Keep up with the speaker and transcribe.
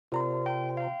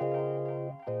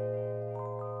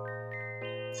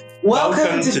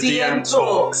Welcome to DM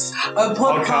Talks, a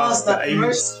podcast that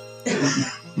aims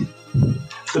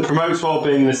that promotes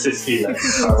well-being and assists healing.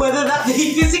 Whether that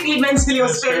be physically, mentally, or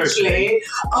spiritually,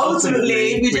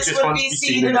 ultimately, we just want to be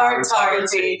seen in our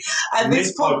entirety. And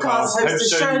this podcast hopes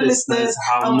to show listeners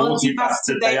how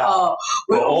multifaceted they are.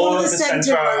 We're all at the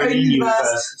centre of our own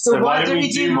universe, so why don't we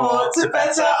do more to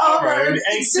better our own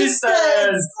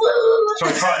existence?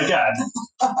 Shall we try it again?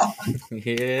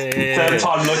 Yeah. Third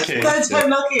time lucky. Third time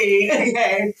lucky.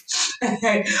 Okay.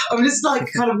 I'm just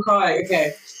like kind of crying.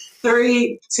 Okay.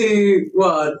 3, 2,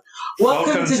 1.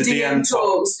 Welcome to DM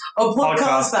Talks, a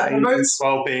podcast that promotes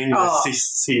well-being and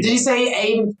assists healing. Did you say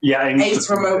aim? Yeah, aims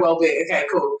to promote well-being. Okay,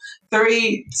 cool.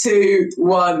 3, 2,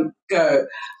 1, go.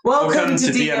 Welcome to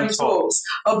DM Talks,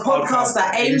 a podcast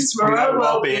that aims to promote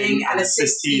well-being and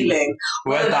assist healing,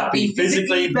 whether that be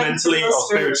physically, mentally, or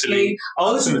spiritually.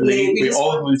 Ultimately, we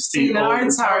all want to see in our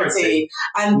entirety.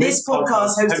 And this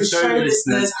podcast hopes to show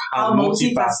listeners how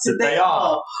multifaceted they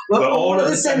are. We're all at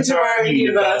the centre of our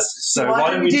universe, so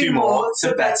why don't we do more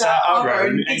to better our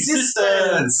own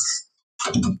existence?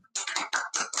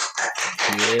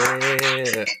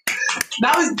 Yeah.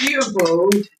 That was beautiful.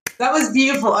 That was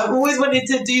beautiful. I've always wanted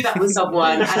to do that with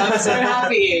someone, and I'm so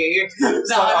happy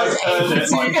that I was heard able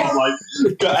it,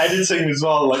 to. got editing as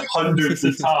well, like hundreds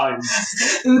of times.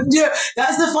 Yeah,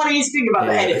 that's the funniest thing about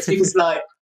the edits, because like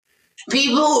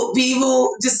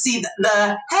people just see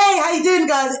the hey, how you doing,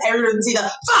 guys? Everyone see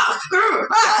the fuck. Do you know what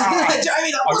I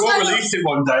mean? I will release it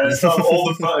one day and start all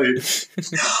the footage.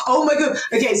 Oh my god.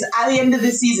 Okay, so at the end of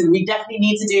the season, we definitely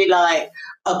need to do like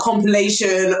a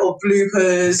compilation of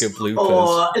bloopers,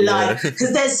 or like,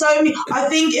 because there's so many. I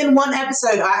think in one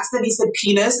episode I accidentally said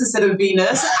penis instead of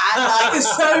Venus, and like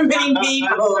so many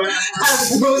people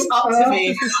have brought up to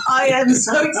me. I am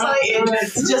so excited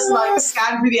to just like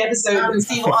scan through the episode and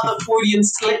see what other Freudian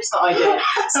slips that I did.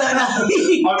 So like, I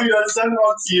mean, I sent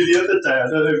one to you the other day. I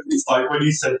don't know if it's like when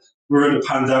you said we're in a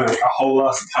pandemic, a whole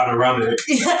ass panoramic.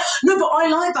 Yeah, no, but I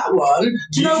like that one.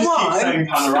 Do you know why? Keep saying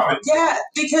panoramic. Yeah,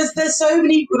 because there's so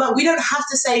many. Like, we don't have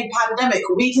to say pandemic.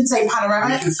 We can say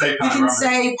panoramic. We can say panoramic. We can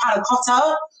say panna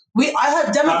cotta. I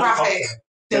heard demographic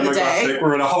the other day.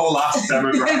 We're in a whole ass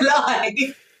demographic.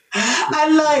 Like,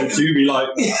 and like, do be like,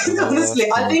 honestly,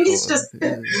 I think it's just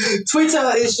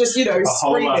Twitter is just, you know, a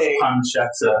screaming. Whole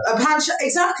pancetta. A pancetta,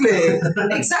 exactly.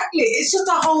 It's just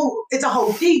it's a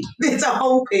whole pig. It's a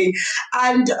whole pig.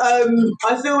 And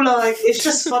I feel like it's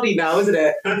just funny now, isn't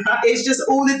it? It's just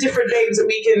all the different names that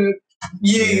we can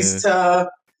use to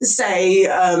say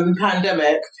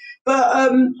pandemic. But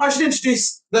I should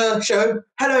introduce the show.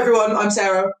 Hello, everyone. I'm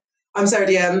Sarah. I'm Sarah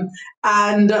DM,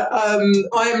 and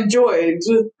I am joined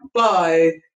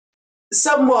by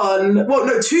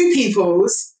two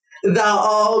peoples that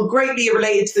are greatly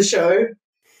related to the show.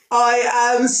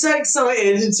 I am so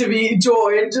excited to be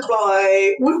joined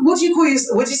by, what do you call you?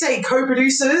 Would you say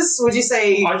co-producers? Would you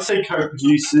say? I'd say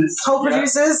co-producers.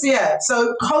 Co-producers, yeah.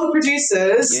 So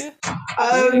co-producers. Yeah.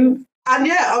 And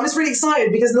yeah, I'm just really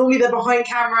excited because normally they're behind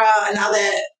camera and now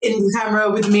they're in the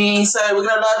camera with me. So we're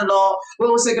going to learn a lot. We're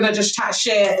also going to just chat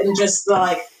shit and just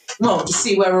just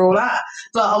see where we're all at.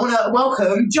 But I want to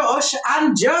welcome Josh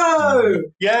and Joe.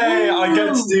 Yay, I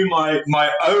get to do my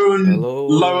own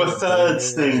lower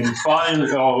thirds thing. Fine.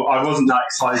 Oh, I wasn't that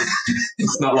excited.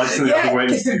 It's not like something I've been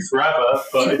waiting to do forever,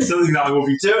 but it's something that I will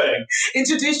be doing.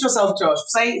 Introduce yourself, Josh.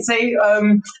 Say,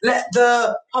 let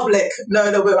the public know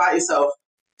a little bit about yourself.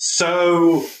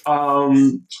 So,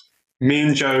 me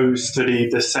and Joe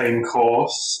studied the same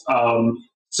course.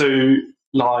 So,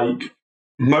 like,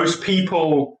 most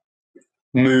people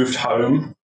moved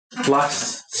home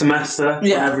last semester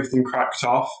when everything cracked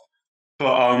off.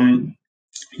 But, me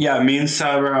and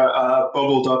Sarah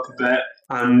bubbled up a bit,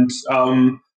 and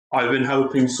I've been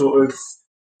helping sort of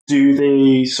do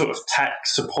the sort of tech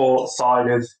support side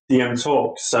of DM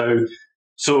Talk. So,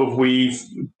 sort of, we've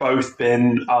both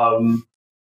been...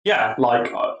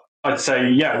 I'd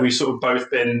say, we've sort of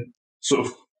both been sort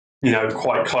of, you know,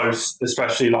 quite close,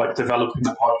 especially like developing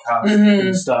the podcast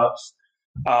and stuff.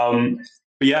 But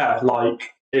yeah,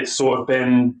 like it's sort of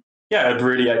been, a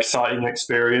really exciting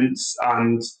experience.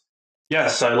 And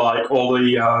so like all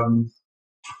the,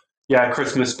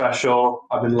 Christmas special,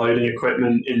 I've been loading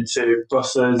equipment into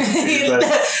buses.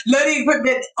 Loading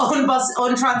equipment on bus,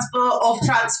 on transport, off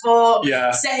transport,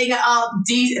 setting it up,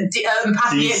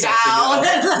 packing it down.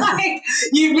 Like,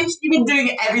 you've literally been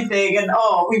doing everything, and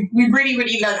we really,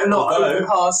 really learned a lot over the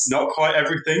past. Not quite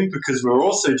everything, because we're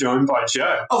also joined by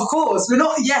Joe. Of course,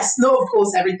 not of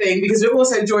course everything, because we're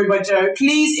also joined by Joe.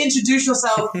 Please introduce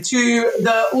yourself to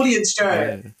the audience,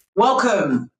 Joe.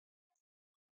 Welcome.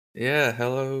 Yeah,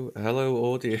 hello,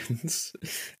 audience.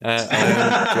 I'm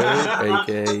Joe,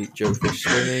 aka Joe Fish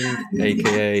Swimming,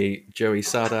 aka Joey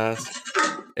Sadass,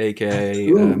 aka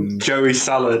Ooh. Joey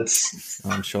Salads.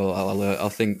 I'm sure I'll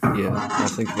think. Yeah, I'll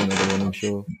think of another one. I'm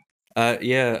sure.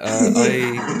 Yeah,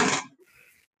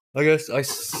 I guess I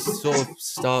sort of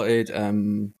started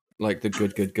like the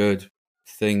good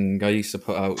thing. I used to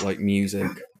put out like music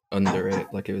under it,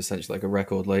 like it was essentially like a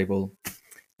record label,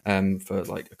 for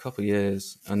like a couple of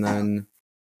years, and then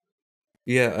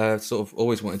yeah, sort of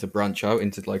always wanted to branch out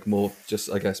into like more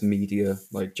just I guess media,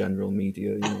 like general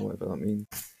media, whatever that means.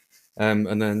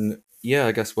 And then yeah,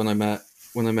 I guess when I met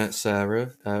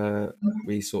Sarah,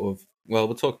 we sort of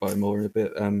we'll talk about it more in a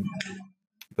bit.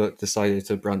 But decided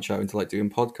to branch out into like doing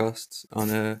podcasts,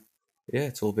 and yeah,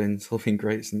 it's all been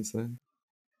great since then.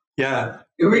 Yeah,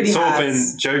 It really it's all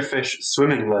has. been Joe Fish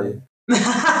swimmingly.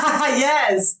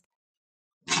 Yes.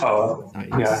 Oh, Nice.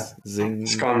 yeah. Zing.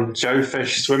 It's gone Joe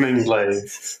Fish swimmingly. Sorry,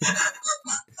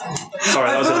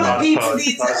 that was a bad pun.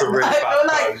 That was a really bad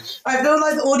pun. I feel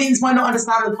like the audience might not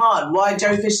understand the pun. Why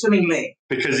Joe Fish swimmingly?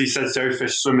 Because he says Joe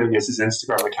Fish Swimming is his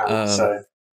Instagram account, so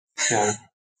yeah.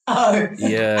 Oh.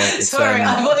 Yeah, it's, sorry,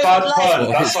 I thought it Bad was pun.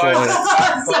 like... That's why I said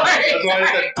bad pun. Sorry. That's why I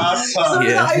said bad pun. Sorry,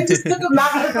 Yeah. I just took a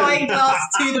magnifying glass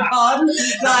to the pun.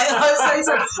 Like, I'm so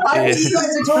sorry. I thought you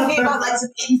guys were talking about like some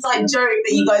inside joke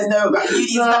that you guys know about uni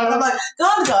stuff. I'm like, come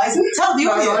on, guys, tell the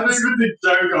No, I audience. don't even think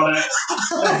joke on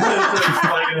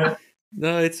it.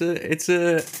 no,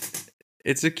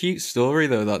 it's a cute story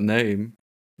though. That name,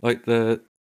 like the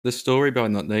story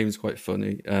behind that name is quite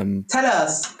funny. Tell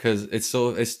us. Because it's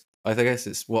I guess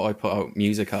it's what I put out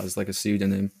music as, like a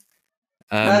pseudonym.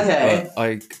 Okay.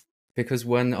 But because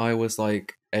when I was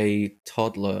like a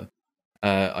toddler,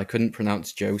 I couldn't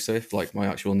pronounce Joseph, like my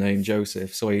actual name,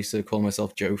 Joseph. So I used to call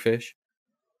myself Joe Fish.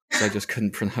 So I just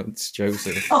couldn't pronounce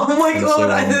Joseph. Oh my And god, so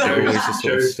I it know. always just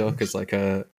sort of stuck as like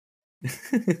a.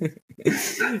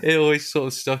 It always sort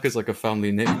of stuck as like a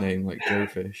family nickname, like Joe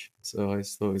Fish. So I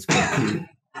just thought it was quite cute.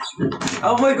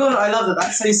 Oh my god, I love it.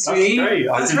 That's so sweet. great.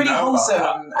 I That's didn't really know about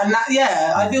wholesome. And that,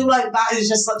 yeah, I feel like that is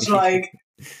just such like.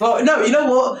 Well, no, you know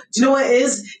what? Do you know what it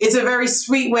is? It's a very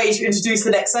sweet way to introduce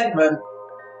the next segment.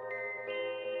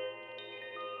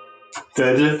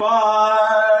 The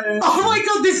Divine. Oh my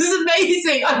god, this is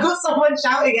amazing! I've got someone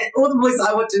shouting it. All the voices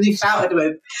I want to be shouted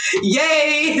with.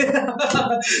 Yay!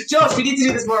 Josh, we need to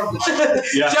do this more often.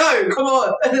 Yeah. Joe, come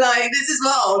on. Like, this is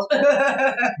wild.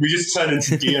 We just turn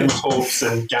into DM talks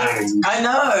and gangs. I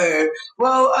know.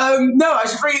 Well, no, I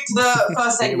should bring it to the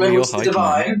first segment, which is the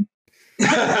Divine.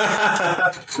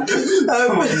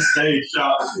 Come on stage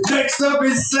shot. Next up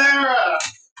is Sarah.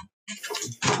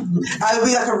 I'll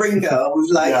be like a ringer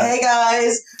with like, Yeah. hey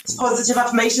guys, positive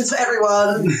affirmations for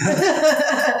everyone.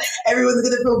 Everyone's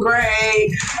gonna feel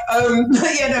great.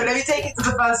 But yeah, no, let me take it to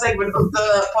the first segment of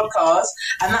the podcast,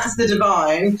 and that's the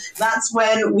Divine. That's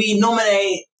when we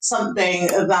nominate something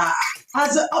that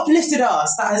has uplifted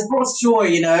us, that has brought us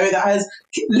joy, that has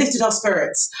lifted our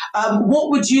spirits. What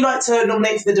would you like to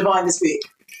nominate for the Divine this week?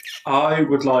 I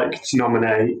would like to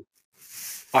nominate.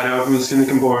 I know everyone's going to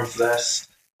come boring for this.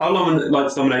 I'd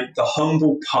like to nominate the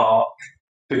Humble Park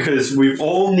because we've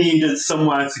all needed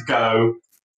somewhere to go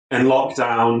in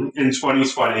lockdown in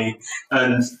 2020,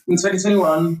 and in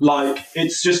 2021, like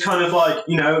it's just kind of like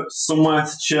somewhere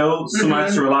to chill, somewhere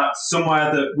to relax,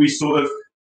 somewhere that we sort of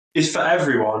is for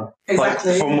everyone.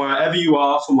 Exactly. Like from wherever you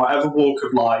are, from whatever walk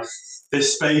of life,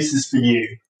 this space is for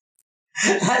you.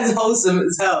 That's wholesome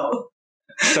as hell.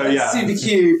 So That's yeah, super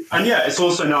cute. And yeah, it's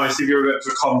also nice if you're a bit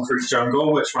of a concrete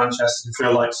jungle, which Manchester can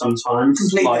feel like sometimes.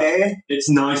 Completely. Like, it's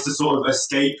nice to sort of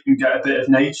escape and get a bit of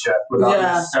nature without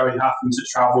necessarily having to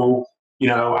travel,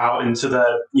 out into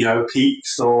the,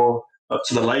 peaks or up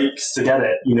to the lakes to get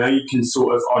it. You can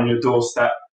sort of on your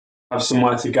doorstep have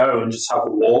somewhere to go and just have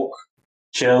a walk,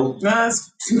 chill. No,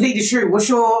 that's completely true. What's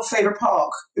your favourite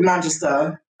park in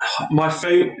Manchester? My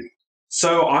favourite.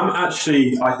 So I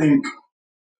think.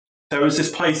 There was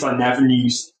this place I never knew,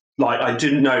 I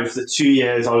didn't know for the 2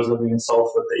 years I was living in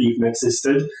Salford that even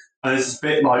existed. And it's this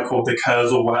bit called the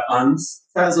Kersal Wetlands.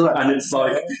 And it's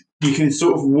like, you can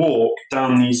sort of walk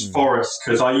down these forests,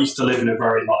 because I used to live in a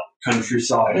very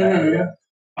countryside area.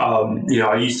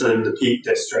 I used to live in the Peak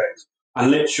District.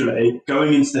 And literally,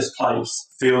 going into this place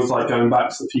feels like going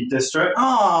back to the Peak District.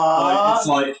 Aww.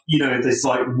 It's this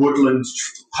woodland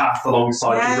path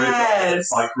alongside the river. It's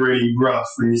really rough,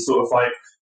 and you sort of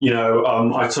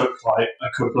I took a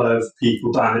couple of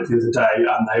people down it the other day,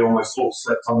 and they almost all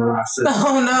slipped on their asses.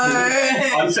 Oh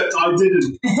no! Except I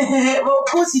didn't. Well, of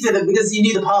course you didn't, because you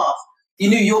knew the path. You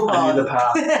knew your I part. knew the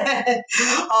path.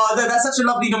 Oh, no, that's such a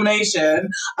lovely nomination.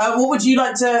 What would you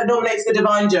like to nominate for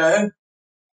Divine, Joe?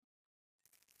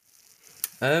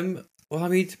 Well, I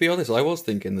mean, to be honest, I was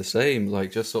thinking the same.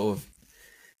 Like, just sort of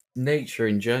nature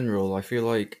in general. I feel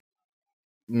like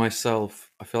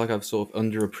myself. I feel like I've sort of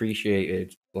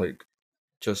underappreciated, like,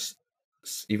 just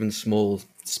even small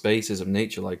spaces of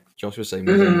nature. Like Josh was saying,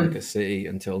 within like a city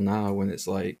until now, when it's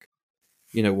like,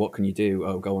 you know, what can you do?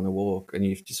 Oh, go on a walk, and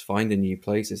you just finding new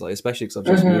places. Like, especially because I've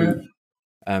just moved.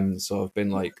 So I've been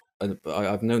like,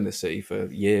 I've known the city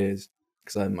for years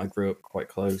because I grew up quite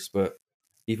close. But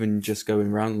even just going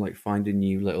around, like finding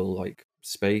new little like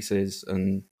spaces,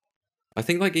 and I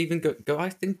think like even I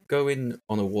think going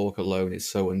on a walk alone is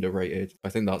so underrated. I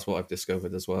think that's what I've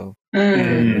discovered as well.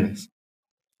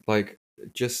 Like,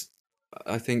 just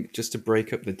I think just to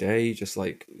break up the day, just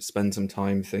like spend some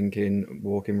time thinking,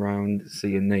 walking around,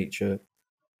 seeing nature.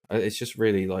 It's just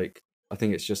really like, I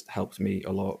think it's just helped me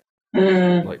a lot.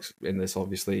 Like in this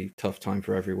obviously tough time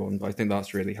for everyone, but I think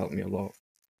that's really helped me a lot.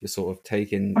 Just sort of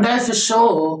taking, No, for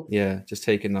sure. yeah, just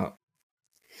taking that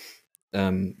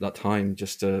that time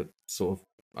just to sort of,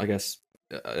 I guess,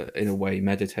 in a way,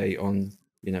 meditate on,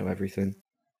 you know, everything.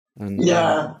 And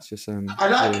Yeah. it's just I really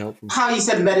like helpful. how you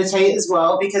said meditate as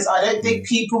well, because I don't think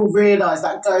people realize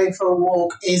that going for a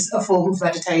walk is a form of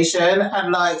meditation.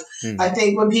 And like, I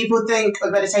think when people think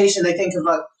of meditation, they think of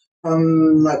like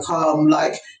calm,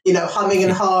 like, you know, humming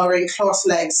and hawing, cross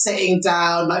legs, sitting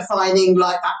down, like finding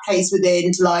like that place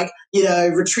within to like, you know,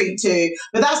 retreat to.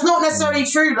 But that's not necessarily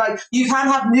true. Like, you can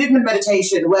have movement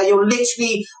meditation where you're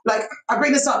literally like, I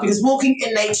bring this up because walking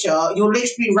in nature, you're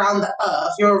literally around the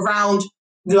earth, you're around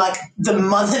like the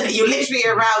mother, you're literally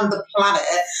around the planet,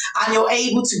 and you're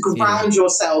able to ground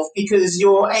yourself because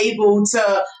you're able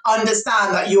to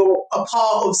understand that you're a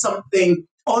part of something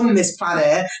on this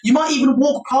planet. You might even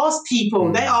walk past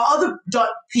people. There are other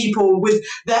people with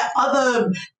their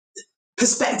other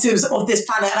perspectives of this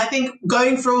planet, and I think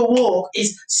going for a walk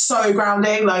is so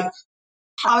grounding. Like,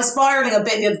 I was spiraling a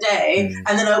bit the other day,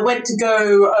 and then I went to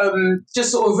go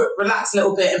just sort of relax a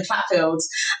little bit in Platfields,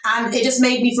 and it just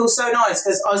made me feel so nice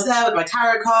because I was there with my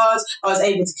tarot cards, I was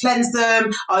able to cleanse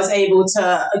them, I was able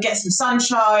to get some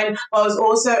sunshine, but I was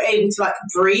also able to like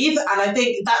breathe, and I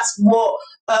think that's what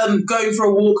going for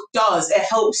a walk does. It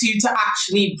helps you to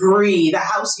actually breathe. It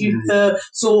helps you to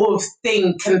sort of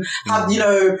think and have, you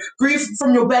know, breathe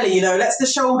from your belly, you know, lets the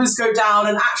shoulders go down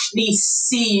and actually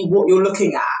see what you're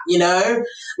looking at, you know?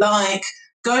 Like,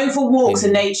 going for walks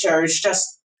in nature is just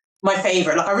my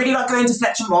favourite. Like, I really like going to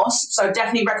Fletcher Moss, so I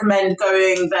definitely recommend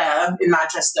going there in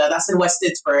Manchester. That's in West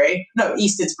Didsbury. No,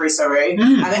 East Didsbury, sorry.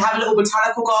 And they have a little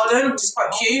botanical garden, which is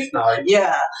quite cute. Nice.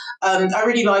 Yeah, I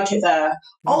really like it there.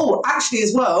 Oh, actually,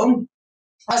 as well,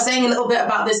 I was saying a little bit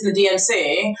about this in the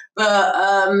DMC, but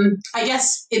I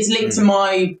guess it's linked to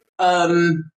my...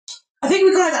 I think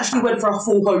we guys actually went for a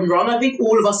full home run. I think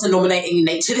all of us are nominating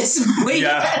nature this week.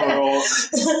 Yeah,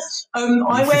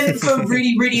 I went for a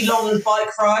really, really long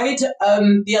bike ride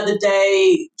the other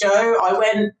day, Joe. I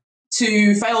went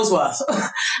to Failsworth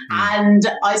and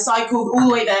I cycled all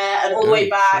the way there and all the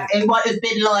way back. It might have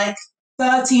been like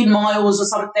 13 miles or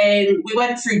something. We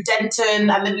went through Denton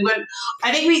and then we went,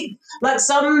 I think we, like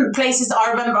some places that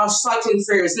I remember I was cycling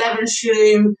through is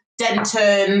Levenshulme,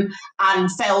 Denton and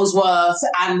Failsworth,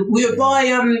 and we were by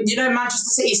you know, Manchester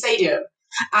City Stadium,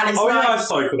 and it's yeah, I've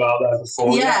spoken about that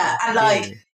before. Yeah, and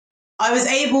like I was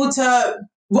able to.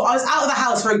 Well, I was out of the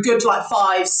house for a good like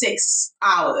 5-6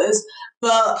 hours,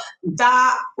 but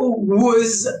that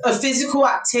was a physical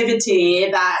activity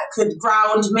that could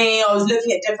ground me. I was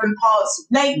looking at different parts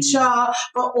of nature,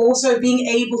 but also being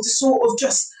able to sort of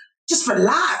just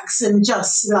relax and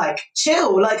just like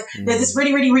chill. Like there's this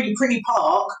really, really, really pretty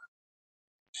park.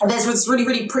 And there's this really,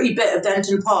 really pretty bit of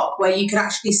Denton Park where you can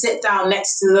actually sit down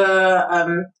next to the.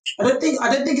 I don't think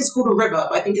it's called a river,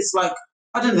 but I think it's like,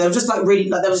 I don't know. There was just like really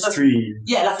like there was just stream.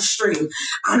 Yeah, like a stream,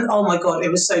 and oh my god,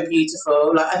 it was so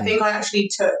beautiful. Like I think I actually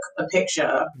took a picture.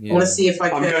 I want to see if I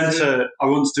can. I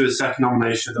want to do a second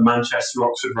nomination of the Manchester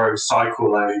Oxford Road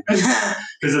cycle lane because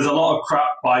there's a lot of crap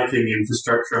biking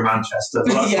infrastructure in Manchester,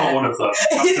 but that's not one of them.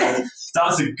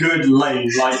 That's a good lane.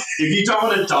 Like if you don't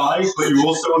want to die, but you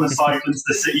also want to cycle into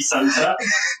the city centre.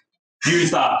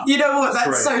 Use that. You know what?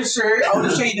 That's so true. I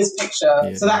want to show you this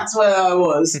picture. So that's where I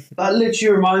was. That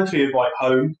literally reminds me of like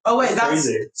home. Oh wait, that's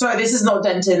crazy. Sorry, this is not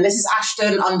Denton. This is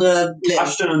Ashton under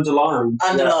Lyme.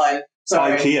 Underline.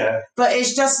 Sorry. IKEA. But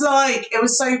it's just like it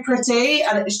was so pretty,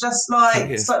 and it's just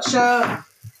like such a.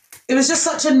 It was just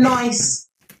such a nice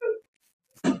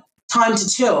time to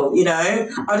chill. You know,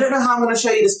 I don't know how I'm going to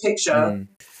show you this picture.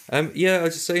 Yeah, I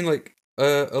was just saying, like,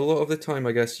 a lot of the time,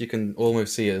 I guess you can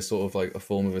almost see it as sort of like a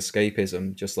form of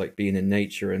escapism, just like being in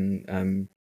nature and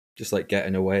just like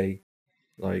getting away,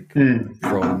 like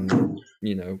from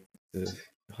the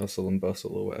hustle and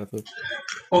bustle or whatever.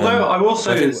 Although I will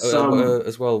say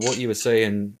as well, what you were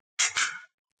saying.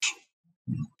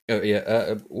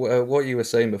 What you were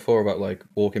saying before about like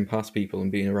walking past people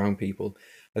and being around people,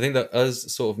 I think that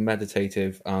as sort of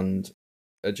meditative and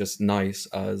just nice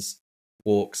as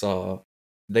walks are,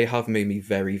 they have made me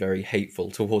very, very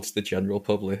hateful towards the general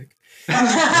public.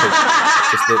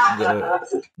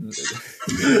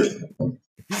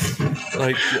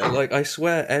 Like I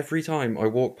swear, every time I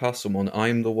walk past someone,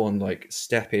 I'm the one like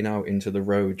stepping out into the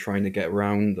road trying to get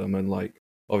around them and like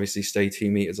obviously stay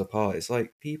 2 meters apart. It's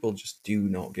like people just do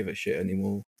not give a shit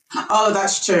anymore. Oh,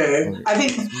 that's true. I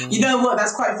think, you know what,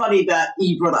 that's quite funny that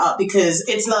you brought it up, because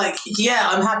it's like, yeah,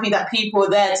 I'm happy that people are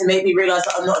there to make me realise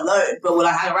that I'm not alone, but will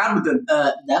I hang around with them?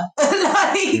 No.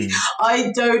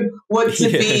 I don't want to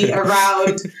be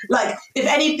around, like, if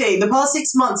anything, the past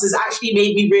 6 months has actually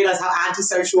made me realise how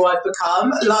antisocial I've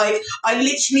become. Like, I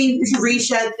literally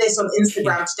reshared this on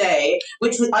Instagram today,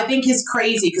 which I think is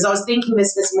crazy, because I was thinking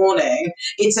this morning.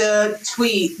 It's a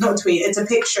it's a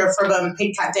picture from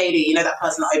Pink Cat Daily, you know, that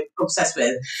person that I'm obsessed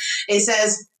with. It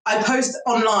says, I post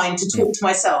online to talk to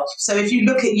myself. So if you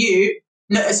look at it,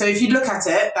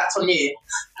 that's on you.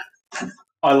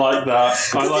 I like that.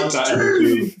 I like that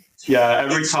energy. Yeah,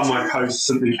 every time I post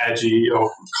something edgy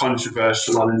or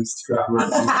controversial on Instagram,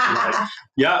 like,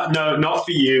 yeah, no, not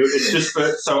for you. It's just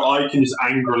so I can just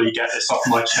angrily get this off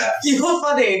my chest. You're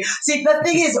funny. See, the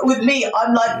thing is with me,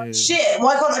 I'm like, shit.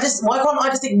 Why can't I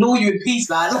just ignore you in peace,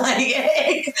 man? Like,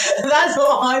 that's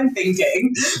what I'm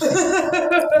thinking.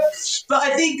 But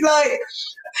I think like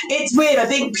it's weird. I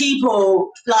think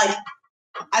people like.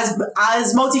 As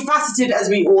multifaceted as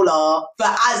we all are,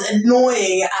 but as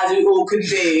annoying as we all could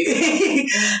be,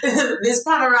 this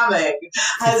panoramic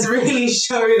has really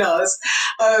shown us.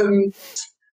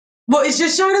 It's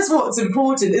just shown us what's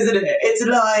important, isn't it? It's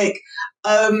like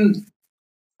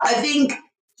I think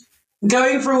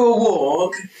going for a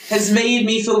walk has made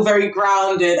me feel very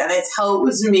grounded, and it's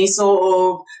helped me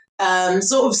sort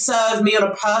of serve me on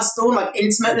a personal, like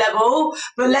intimate level.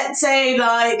 But let's say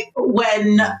like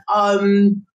when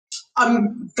I'm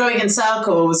going in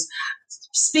circles,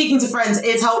 speaking to friends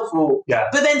is helpful. Yeah.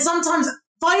 But then sometimes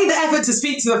finding the effort to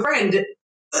speak to a friend,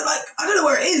 like, I don't know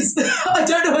where it is. I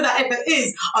don't know where that effort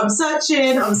is. I'm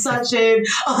searching.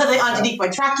 Are they underneath my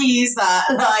trackies that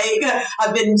like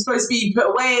I've been supposed to be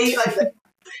put away? Like,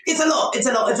 it's a lot.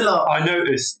 I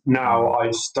notice now I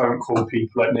just don't call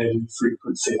people at nearly the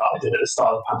frequency that I did at the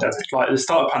start of the pandemic. Like at the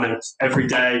start of the pandemic, every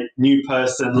day, new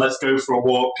person, let's go for a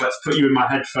walk, let's put you in my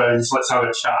headphones, let's have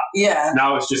a chat. Yeah.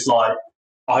 Now it's just like,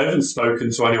 I haven't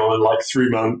spoken to anyone in like 3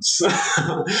 months.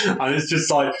 And it's just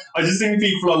like, I just think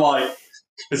people are like,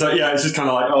 it's like, yeah, it's just kind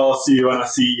of like, oh, I'll see you when I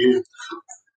see you.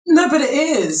 No, but it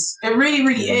is. It really,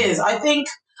 really is. I think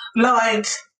like...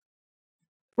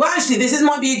 Well, actually,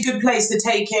 might be a good place to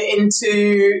take it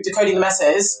into decoding the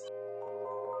messes.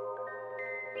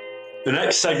 The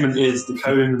next segment is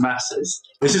decoding the messes.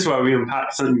 This is where we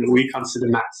unpack something that we consider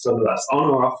mess, whether that's on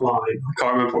or offline. I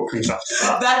can't remember what comes after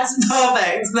that. That's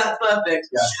perfect.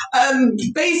 Yeah.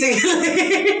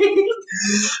 Basically,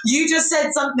 you just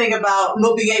said something about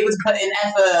not being able to put in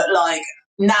effort, like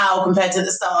now compared to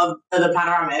the start of the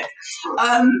panoramic.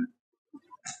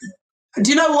 Do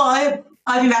you know why?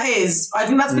 I think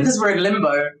that's because we're in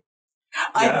limbo. Yeah.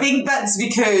 I think that's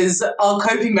because our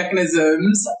coping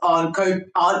mechanisms aren't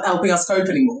helping us cope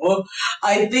anymore.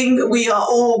 I think we are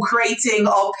all creating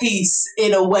our peace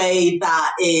in a way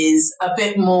that is a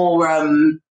bit more, I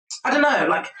don't know,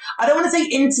 like, I don't want to say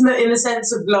intimate in the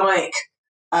sense of like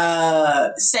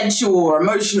sensual or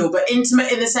emotional, but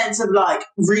intimate in the sense of like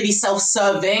really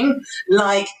self-serving.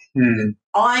 Like,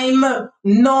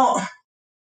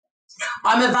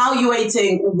 I'm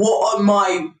evaluating what are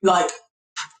my like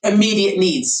immediate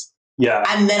needs. Yeah.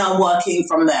 And then I'm working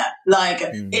from there. Like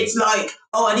it's like,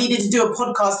 oh, I needed to do a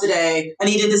podcast today. I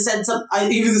needed to send I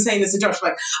even was saying this to Josh,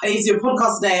 like, I need to do a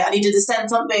podcast today. I needed to send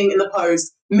something in the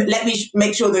post. Let me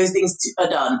make sure those things are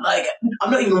done. Like,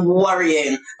 I'm not even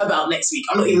worrying about next week.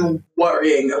 I'm not even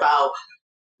worrying about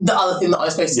the other thing that I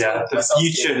was supposed to do. Yeah, the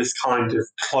future has kind of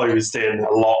closed in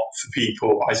a lot for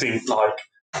people. I think like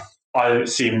I don't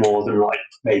see more than like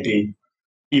maybe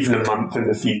even a month in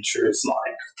the future is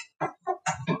like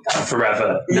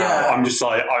forever now. Yeah. I'm just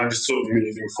sort of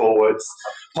moving forwards.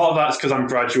 Part of that's because I'm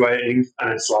graduating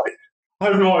and it's like, I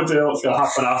have no idea what's going to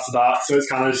happen after that. So it's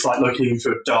kind of just like looking into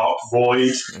a dark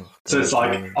void. So it's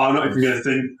like, I'm not even going to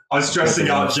think, I'm stressing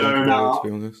out Joe now. To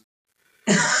be honest.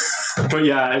 But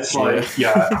yeah, it's like,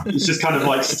 it's just kind of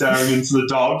like staring into the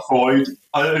dark void.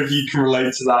 I don't know if you can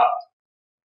relate to that.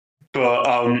 But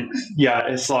yeah,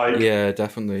 it's like... Yeah,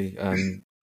 definitely.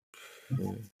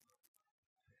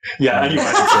 Yeah, anyway.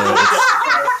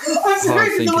 I'm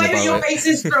sorry the way that your it. face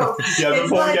is strong. Yeah,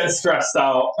 before we get stressed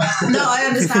out. No, I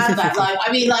understand that. Like,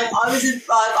 I mean, like,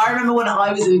 I remember when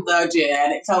I was in third year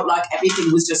and it felt like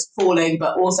everything was just falling,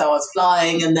 but also I was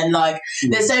flying. And then, like,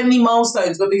 there's so many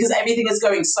milestones, but because everything is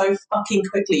going so fucking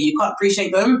quickly, you can't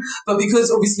appreciate them. But because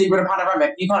obviously we're in a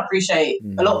panoramic, you can't appreciate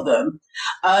a lot of them.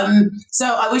 So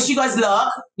I wish you guys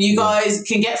luck. You guys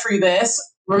can get through this.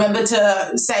 Remember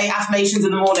to say affirmations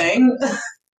in the morning.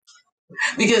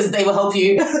 Because they will help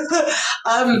you.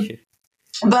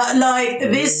 But like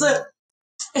this,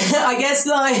 I guess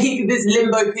like this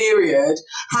limbo period,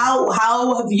 how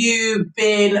have you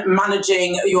been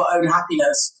managing your own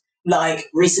happiness like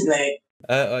recently?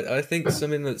 I think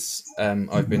something that's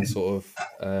I've been sort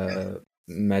of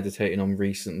meditating on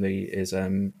recently is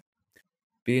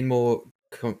being more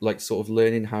like sort of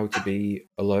learning how to be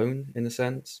alone in a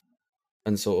sense,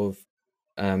 and sort of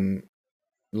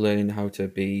learning how to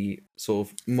be sort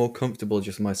of more comfortable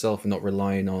just myself and not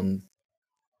relying on,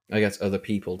 I guess, other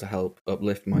people to help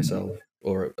uplift myself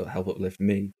or help uplift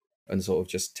me, and sort of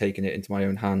just taking it into my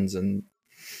own hands. And,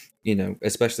 you know,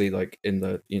 especially like in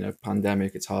the, you know,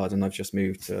 pandemic, it's hard. And I've just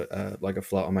moved to like a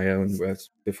flat on my own, whereas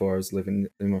before I was living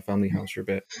in my family house for a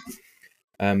bit.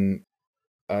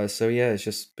 So yeah, it's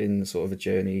just been sort of a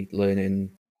journey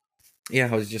learning, how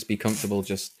to just be comfortable,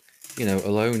 just, you know,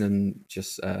 alone and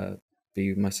just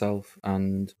be myself,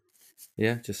 and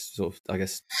just sort of, I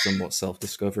guess, somewhat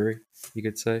self-discovery, you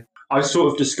could say. I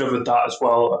sort of discovered that as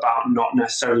well, about not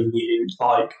necessarily needing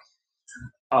like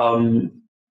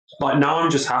now I'm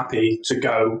just happy to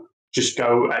go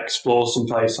explore some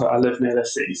place. I live near the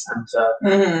city centre,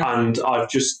 and I've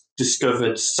just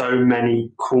discovered so many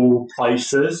cool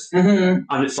places, and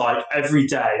it's like every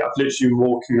day I've literally been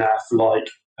walking there for like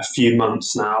a few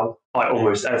months now, like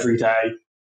almost every day.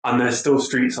 And there's still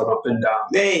streets I've not been down.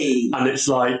 Hey. And it's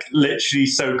like literally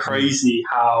so crazy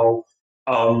how,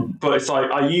 but it's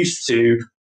like I used to,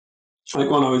 like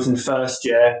when I was in first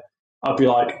year, I'd be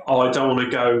like, oh, I don't want to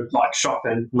go like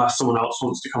shopping unless someone else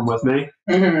wants to come with me.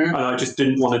 And I just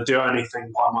didn't want to do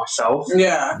anything by myself.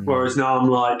 Yeah. Whereas now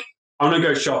I'm like, I'm going to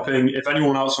go shopping. If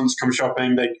anyone else wants to come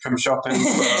shopping, they can come shopping.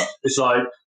 But it's like,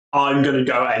 I'm going to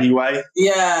go anyway.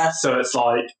 Yeah. So it's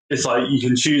like you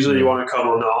can choose whether you want to come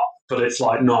or not. But it's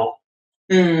like not.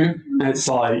 It's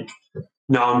like,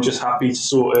 no, I'm just happy to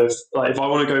sort of, like, if I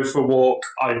want to go for a walk,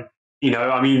 for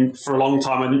a long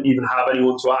time I didn't even have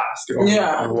anyone to ask if I want to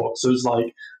go for a walk. So it's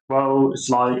like, well, it's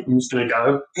like, I'm just going to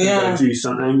go and go do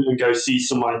something and go see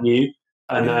somewhere new.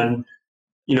 And then,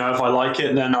 you know, if I like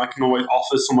it, then I can always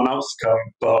offer someone else to come,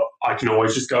 but I can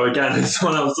always just go again if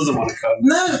someone else doesn't want to come.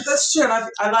 No, that's true. And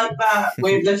I like that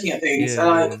way of looking at things.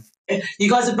 You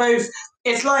guys are both,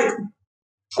 it's like,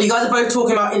 you guys are both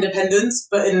talking about independence,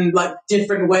 but in like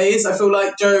different ways. I feel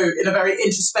like Joe in a very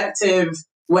introspective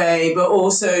way, but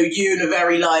also you in a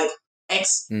very like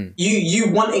you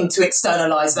wanting to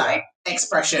externalize that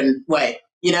expression way,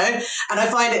 you know? And I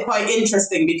find it quite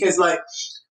interesting because like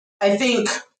I think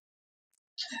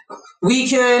we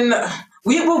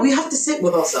have to sit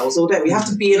with ourselves all day. We have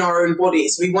to be in our own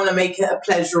bodies. We want to make it a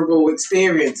pleasurable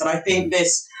experience. And I think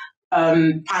this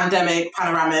pandemic,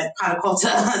 panoramic, panna cotta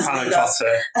has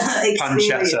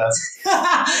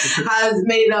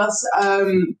made us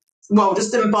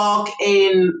just embark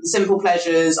in simple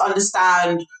pleasures,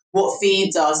 understand what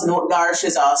feeds us and what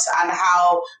nourishes us, and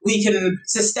how we can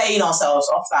sustain ourselves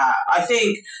off that. I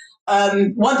think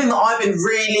one thing that I've been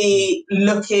really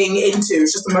looking into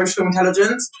is just emotional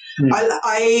intelligence.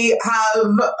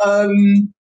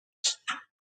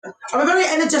 I'm a very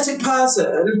energetic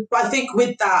person, but I think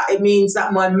with that, it means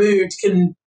that my mood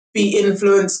can be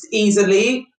influenced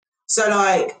easily. So,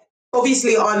 like,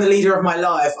 obviously, I'm the leader of my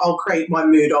life. I'll create my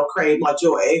mood. I'll create my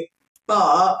joy.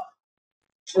 But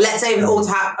let's say an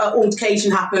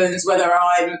altercation happens, whether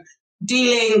I'm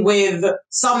dealing with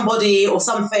somebody or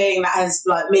something that has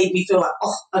like made me feel like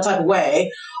a type of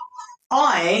way.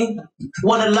 I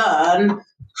want to learn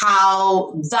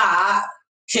how that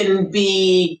can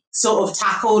be sort of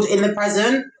tackled in the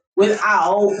present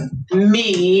without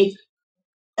me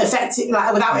without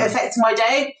it affecting my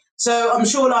day. So I'm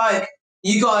sure like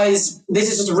you guys,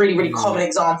 this is just a really, really common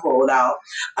example now.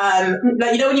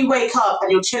 Like, you know, when you wake up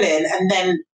and you're chilling and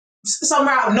then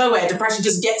somewhere out of nowhere, depression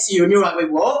just gets you and you're like,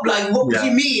 wait, what? Like, what do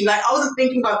you mean? Like, I wasn't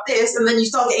thinking about this. And then you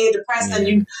start getting depressed and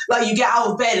you get out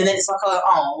of bed and then it's like, I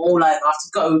have to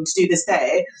go to do this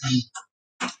day.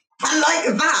 And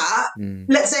like that, Mm.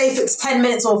 let's say if it's 10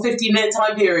 minutes or 15-minute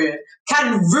time period,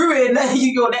 can ruin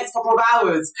your next couple of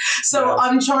hours. So Yeah.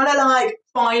 I'm trying to like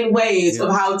find ways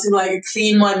of how to like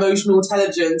clean my emotional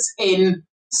intelligence in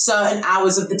certain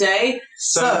hours of the day.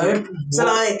 So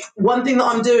like one thing that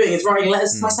I'm doing is writing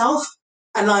letters to myself.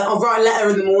 And like I'll write a letter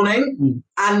in the morning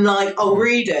and like I'll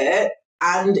read it.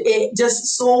 And it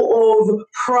just sort of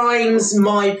primes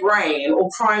my brain or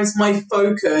primes my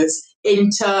focus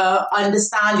into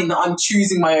understanding that I'm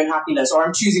choosing my own happiness or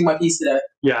I'm choosing my peace today.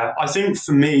 Yeah, I think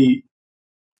for me,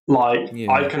 like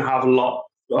I can have a lot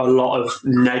of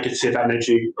negative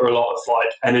energy or a lot of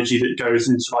like energy that goes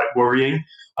into like worrying.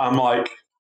 I'm like,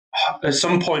 at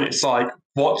some point, it's like,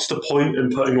 what's the point in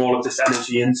putting all of this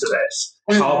energy into this?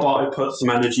 How about I put some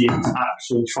energy into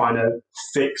actually trying to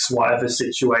fix whatever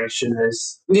situation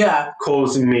is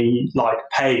causing me like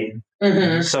pain?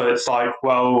 So it's like,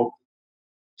 well,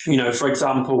 you know, for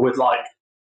example, with like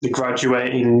the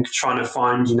graduating, trying to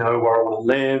find, you know, where I want to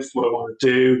live, what I want to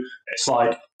do, it's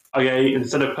like, okay,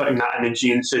 instead of putting that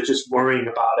energy into just worrying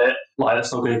about it, like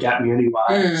that's not going to get me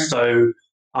anywhere. So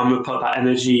I'm going to put that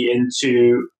energy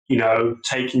into, you know,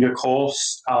 taking a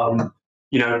course,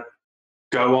 you know,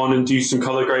 go on and do some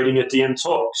color grading at DM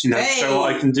Talks, you know, show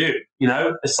what I can do. You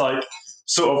know, it's like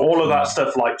sort of all of that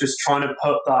stuff, like just trying to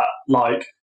put that like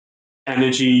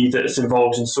energy that's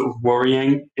involved in sort of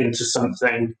worrying into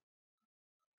something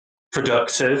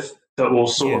productive that will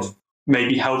sort of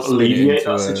maybe help alleviate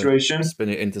that situation. Spin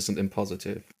it into something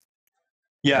positive.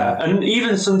 Yeah, and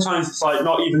even sometimes it's like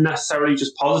not even necessarily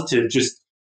just positive, just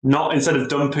not, instead of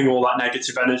dumping all that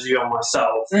negative energy on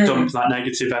myself, dump that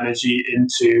negative energy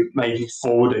into maybe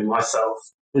forwarding myself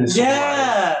in some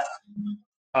way.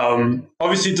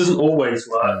 Obviously, it doesn't always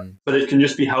work, but it can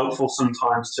just be helpful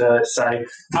sometimes to say,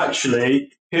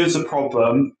 actually, here's a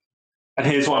problem, and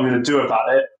here's what I'm going to do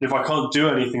about it. If I can't do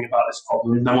anything about this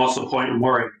problem, then what's the point in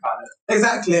worrying about it?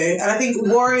 Exactly. And I think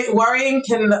worrying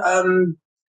can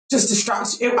just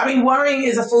distract you. I mean, worrying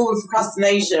is a form of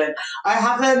procrastination. I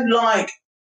haven't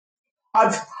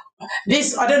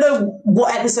I don't know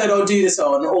what episode I'll do this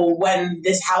on or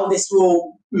how this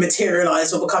will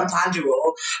materialize or become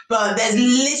tangible, but there's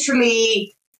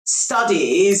literally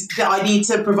studies that I need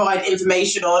to provide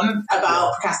information on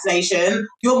about procrastination.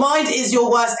 Your mind is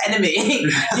your worst enemy.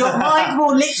 Your mind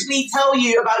will literally tell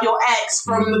you about your ex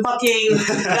from the fucking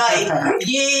like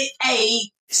year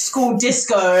 8 school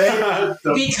disco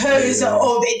because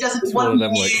of it doesn't want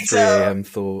them, you like, 3 to a.m.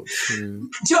 thoughts. do you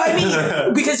know what I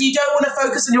mean? Because you don't want to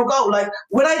focus on your goal. Like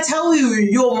when I tell you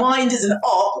your mind is an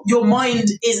op, your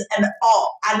mind is an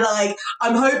op. And like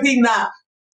I'm hoping that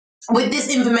with this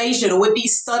information or with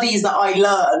these studies that I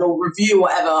learn or review or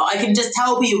whatever, I can just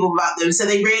tell people about them so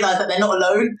they realize that they're not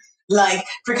alone. Like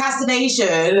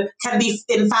procrastination can be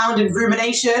found in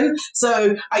rumination.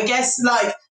 So I guess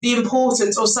like the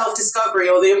importance of self-discovery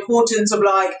or the importance of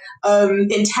like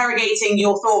interrogating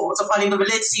your thoughts or finding the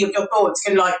validity of your thoughts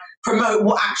can like promote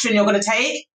what action you're going to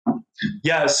take.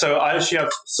 Yeah, so I actually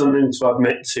have something to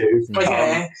admit to.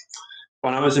 Okay.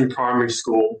 When I was in primary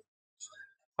school,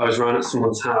 I was around at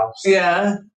someone's house.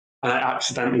 Yeah. And I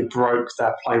accidentally broke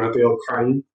their Playmobil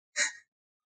crane.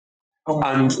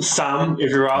 And Sam, if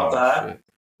you're out there, shit.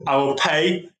 I will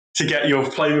pay to get your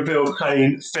Playmobil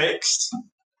crane fixed.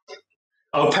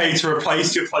 I'll pay to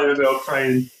replace your Playmobil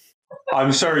crane.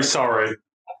 I'm very sorry.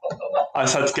 I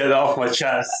just had to get that off my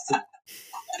chest.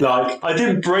 Like, I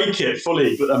didn't break it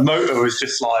fully, but the motor was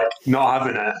just like not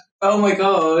having it. Oh my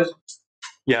god.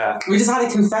 Yeah. We just had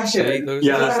a confession. See, those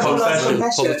Yeah, are that's the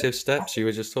confession. positive steps you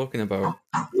were just talking about.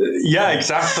 Yeah,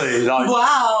 exactly. Like,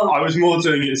 wow. I was more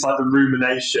doing it as like the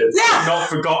rumination. Yeah. I've not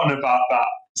forgotten about that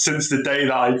since the day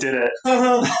that I did it.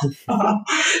 No,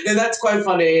 that's quite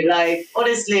funny. Like,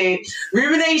 honestly,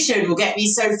 rumination will get me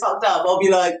so fucked up. I'll be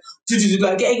like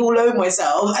getting all over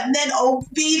myself, and then I'll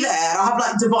be there. I'll have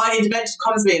like divine intervention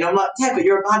comes to me, and I'm like, yeah, but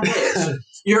you're a bad bitch.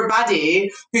 You're a baddie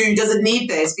who doesn't need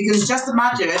this, because just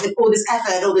imagine if all this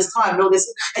effort, all this time, and all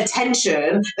this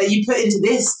attention that you put into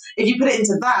this, if you put it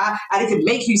into that, and it could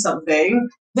make you something,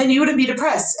 then you wouldn't be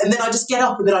depressed. And then I just get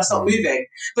up and then I start moving.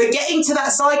 But getting to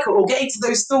that cycle or getting to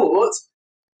those thoughts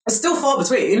is still far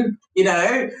between, you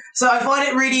know? So I find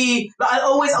it really, like, I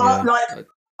always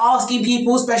asking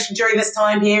people, especially during this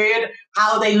time period,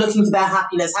 how are they looking for their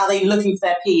happiness? How are they looking for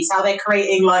their peace? How are they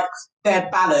creating like their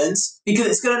balance? Because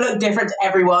it's going to look different to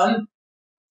everyone.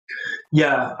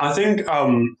 Yeah, I think,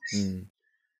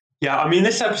 yeah, I mean,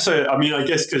 this episode, I mean, I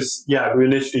guess because, yeah, we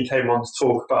initially came on to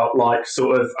talk about like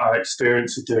sort of our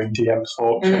experience of doing DM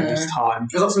Talk during this time.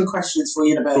 I've got some questions for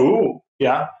you in a bit. Ooh,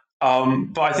 yeah.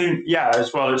 But I think, yeah,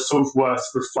 as well, it's sort of worth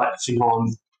reflecting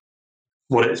on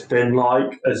what it's been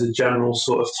like as a general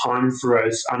sort of time for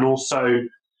us. And also,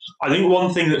 I think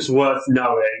one thing that's worth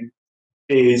knowing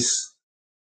is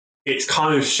it's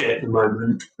kind of shit at the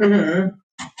moment,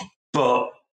 but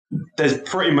there's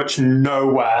pretty much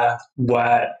nowhere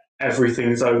where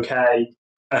everything's okay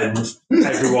and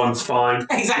everyone's fine.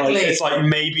 Exactly. Like, it's like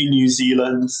maybe New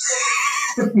Zealand.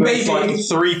 It's like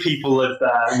 3 people live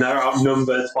there and they're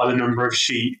outnumbered by the number of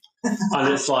sheep.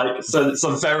 And it's like, so it's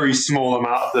a very small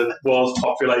amount of the world's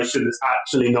population that's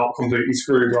actually not completely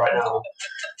screwed right now.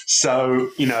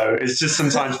 So, you know, it's just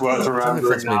sometimes worth I don't know if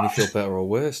remembering that's made me that. feel better or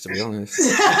worse, to be honest.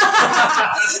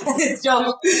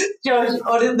 Josh,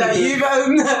 honestly,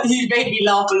 you've made me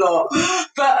laugh a lot.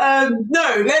 But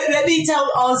no, let me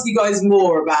ask you guys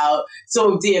more about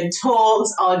sort of DM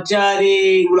Talks, our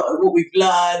journey, what we've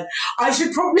learned. I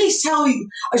should probably start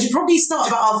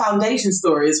about our foundation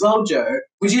story as well, Joe.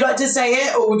 Would you like to say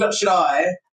it, or should I?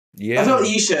 Yeah. I feel like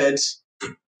you should.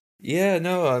 Yeah,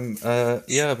 no,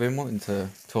 I've been wanting to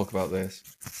talk about this.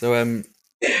 So, I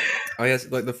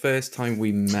guess like the first time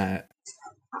we met,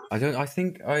 I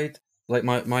think I'd like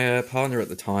my partner at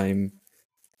the time.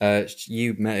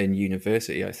 You met in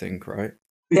university, I think, right?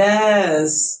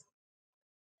 Yes,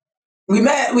 we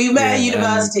met at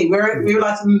university. We were like, we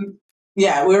were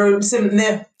near. We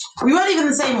weren't even in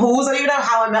the same halls. I don't even know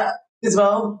how I met as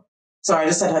well. Sorry, I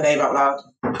just said her name out loud.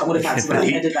 I'm gonna cancel that.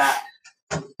 I did that.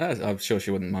 I'm sure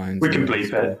she wouldn't mind. We can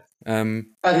bleep it.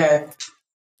 Okay.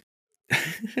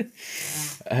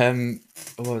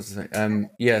 What was I saying?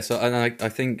 Yeah. So, and I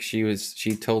think she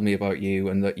told me about you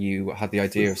and that you had the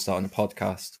idea of starting a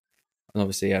podcast, and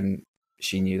obviously,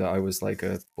 she knew that I was like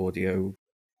a audio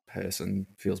person.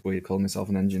 Feels weird calling myself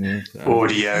an engineer.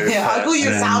 Audio. Yeah, I thought you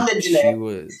were a sound engineer. She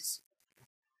was.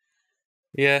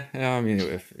 Yeah. I mean,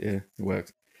 it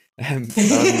worked.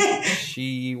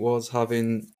 She was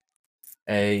having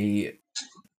a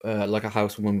like a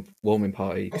house warming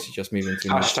party because she just moved into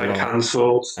a new Hashtag flat.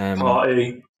 cancelled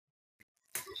party.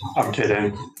 I'm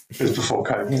kidding. It was before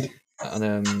COVID.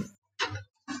 And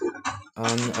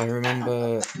I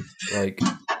remember like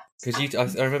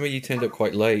because I remember you turned up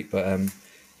quite late, but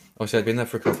obviously I'd been there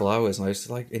for a couple hours and I was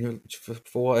like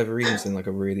for whatever reason I was in like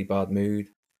a really bad mood.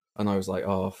 And I was like,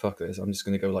 "Oh fuck this! I'm just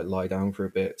gonna go like lie down for a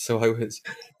bit." So I was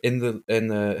in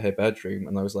her bedroom,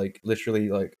 and I was like literally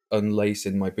like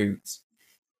unlacing my boots,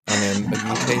 and then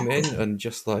you came in, and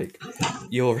just like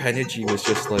your energy was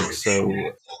just like so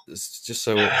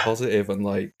positive, and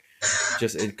like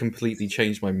just it completely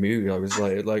changed my mood. I was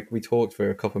like we talked for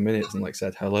a couple of minutes and like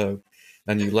said hello.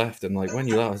 And you left, and like when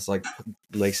you left, I was like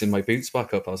lacing my boots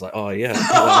back up. I was like, "Oh yeah, I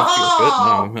feel good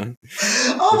now, man."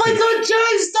 Oh my god,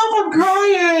 Joe, stop! I'm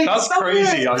crying. That's Stop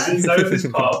crazy. it. I didn't know this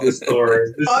part of the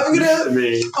story. I'm gonna. To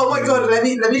me. Oh my god, let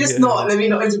me just not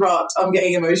interrupt. I'm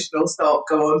getting emotional. Stop.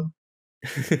 Go on.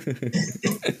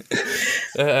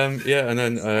 Yeah, and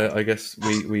then I guess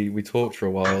we talked for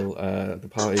a while. The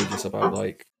party just about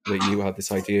like that you had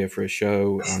this idea for a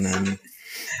show, and then.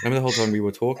 I remember the whole time we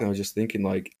were talking, I was just thinking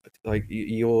like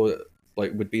you're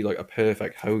like would be like a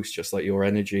perfect host, just like your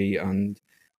energy and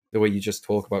the way you just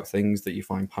talk about things that you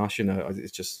find passionate.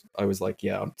 It's just I was like,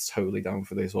 yeah, I'm totally down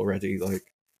for this already. Like,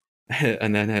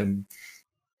 and then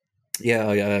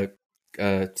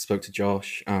I spoke to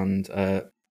Josh and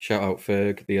shout out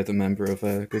Ferg, the other member of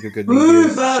Good Woo,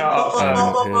 Media. Shout out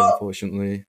Ferg.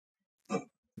 Unfortunately.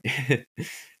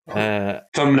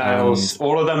 Thumbnails,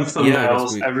 all of them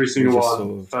thumbnails, every single one.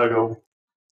 Sort of, Fergal.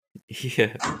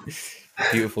 Yeah,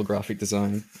 beautiful graphic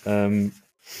design.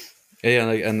 Yeah,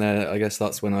 and I guess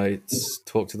that's when I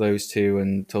talked to those two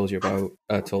and told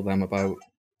them about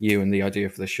you and the idea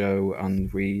for the show,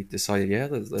 and we decided, yeah,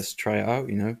 let's try it out,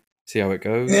 see how it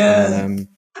goes. Yeah. And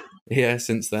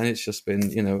since then it's just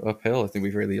been uphill. I think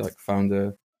we've really like found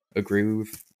a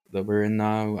groove that we're in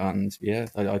now, and yeah,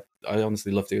 I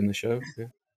honestly love doing the show. Yeah.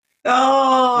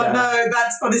 Oh no,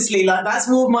 that's honestly that's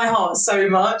warmed my heart so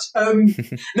much.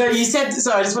 No, you said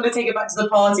sorry. I just want to take it back to the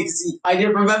party because I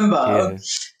didn't remember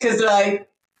because like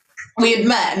we had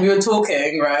met and we were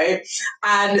talking, right?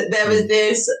 And there was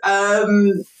this.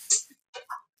 I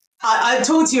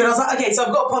talked to you and I was like, okay, so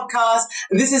I've got a podcast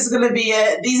and this is going to be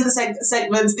it. These are the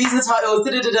segments. These are the titles.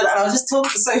 And I was just talking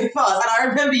so fast, and I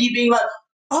remember you being like.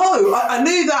 Oh, I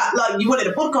knew that, like, you wanted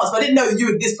a podcast, but I didn't know you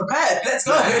were this prepared. Let's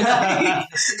go.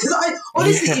 Because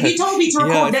honestly, if you told me to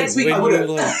record next week, I would have.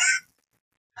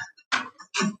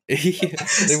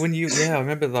 I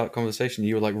remember that conversation.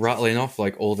 You were like rattling off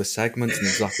like all the segments and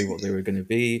exactly what they were going to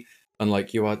be, and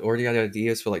like you had already had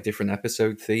ideas for like different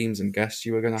episode themes and guests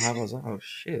you were going to have. I was like, oh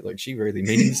shit, like she really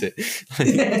means it. Like,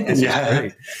 this is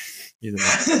great. Either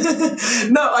way.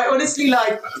 No, I honestly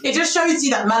like it. Just shows you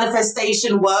that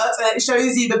manifestation works, and it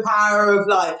shows you the power of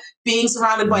like being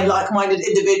surrounded by like-minded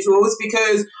individuals.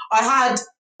 Because I had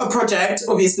a project,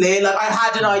 obviously, like I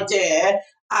had an idea,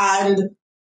 and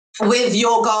with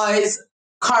your guys'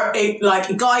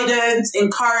 like guidance,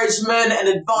 encouragement, and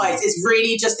advice, it's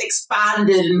really just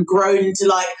expanded and grown into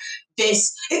like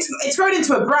this. It's grown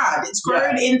into a brand. It's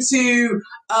grown into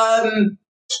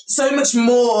so much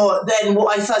more than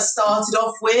what I first started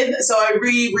off with. So I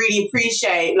really, really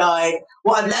appreciate like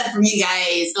what I've learned from you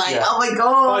guys. Like, oh my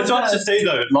god! I'd like to say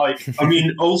though, like, I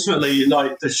mean, ultimately,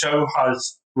 like the show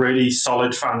has really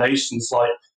solid foundations.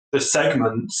 Like the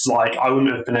segments, like I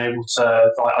wouldn't have been able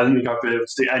to. Like, I don't think I've been able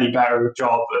to do any better of a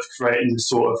job of creating the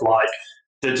sort of like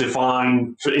the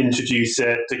divine to introduce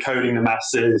it, decoding the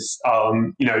masses.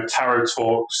 Tarot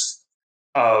talks.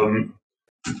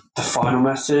 The final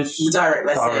message, direct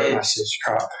direct message,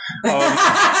 crap.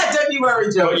 Don't be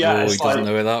worried, Joe. But yeah, he it's doesn't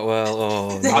like, know it that well. Oh,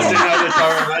 I didn't know the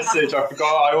direct message. I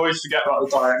forgot. I always forget about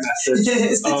the direct message.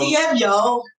 It's the DM,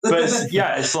 y'all. But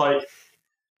it's like,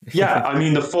 yeah, I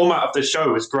mean, the format of the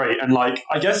show is great. And like,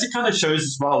 I guess it kind of shows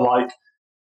as well, like,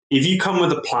 if you come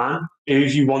with a plan,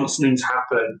 if you want something to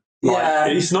happen,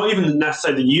 like, it's not even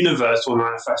necessarily the universe will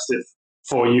manifest it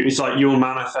for you. It's like you'll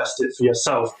manifest it for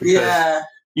yourself. Because,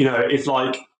 if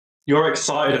like you're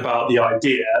excited about the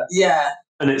idea,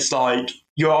 and it's like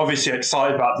you're obviously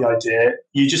excited about the idea,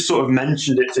 you just sort of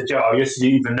mentioned it to Joe. I guess you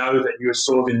didn't even know that you were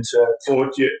sort of into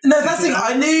audio. No, that's it.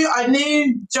 I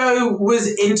knew Joe was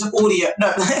into audio.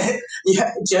 No,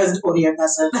 yeah, Joe's an audio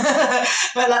person.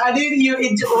 But like, I knew that you were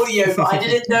into audio, but I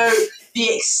didn't know the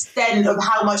extent of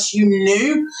how much you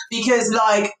knew, because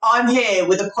like I'm here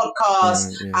with a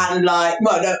podcast and like,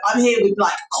 well, no, I'm here with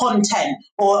like content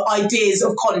or ideas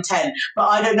of content, but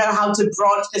I don't know how to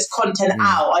branch this content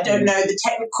out. I don't know the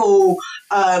technical,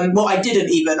 I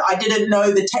didn't know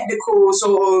the technical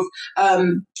sort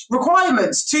of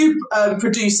requirements to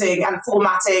producing and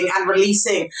formatting and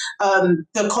releasing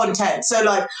the content. So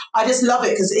like, I just love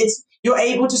it because you're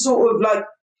able to sort of like,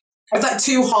 it's like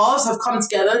two halves have come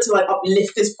together to like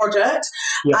uplift this project.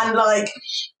 And like,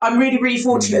 I'm really, really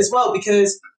fortunate as well,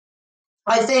 because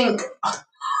I think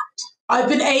I've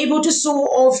been able to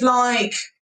sort of like,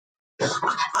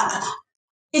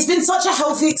 it's been such a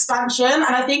healthy expansion. And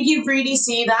I think you really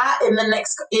see that in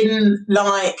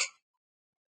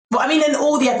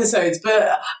all the episodes,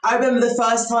 but I remember the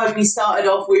first time we started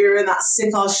off, we were in that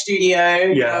sick ass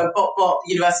studio, Bot,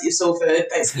 University of Salford,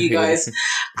 thanks to you guys.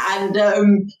 And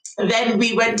then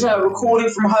we went to recording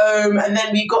from home, and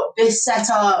then we got this set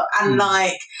up, and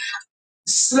like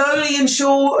slowly and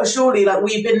surely, like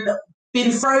we've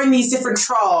been thrown these different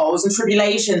trials and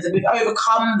tribulations, and we've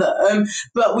overcome them,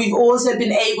 but we've also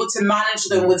been able to manage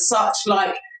them with such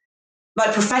like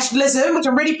professionalism, which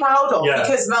I'm really proud of,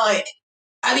 because like,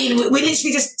 I mean, we're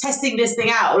literally just testing this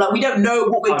thing out. Like, we don't know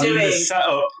what we're doing.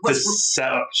 The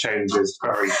setup changes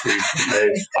very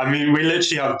frequently. I mean, we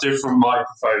literally have different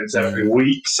microphones every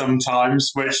week sometimes,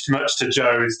 which much to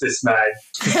Joe's dismay.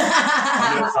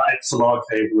 I know that XLR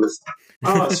cable is...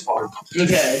 Oh, that's fine.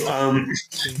 Okay.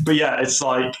 But yeah, it's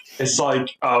like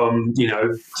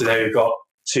today we've got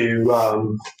two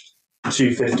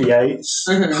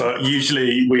 258s, but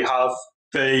usually we have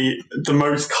the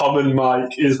most common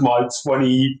mic is my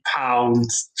 £20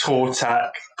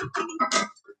 Tortec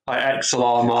like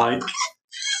XLR mic.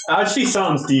 It actually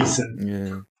sounds decent.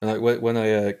 Yeah, and like when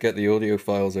I get the audio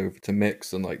files over to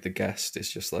mix, and like the guest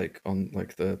is just like on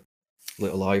like the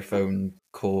little iPhone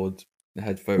cord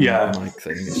headphone mic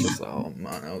thing. It's just like, oh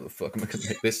man, how the fuck am I gonna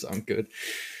make this sound good?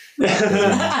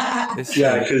 Because it's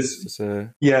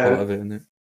part of it, isn't it?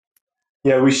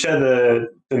 Yeah, we share the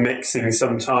mixing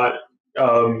sometimes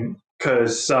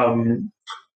because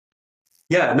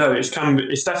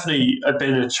it's definitely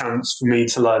been a chance for me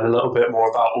to learn a little bit more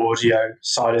about audio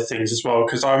side of things as well.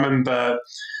 Because I remember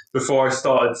before I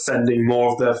started sending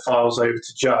more of the files over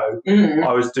to Joe,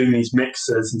 I was doing these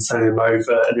mixers and sending them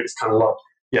over, and it was kind of like,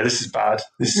 yeah, this is bad.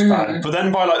 But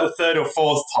then by like the third or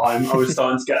fourth time, I was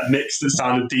starting to get a mix that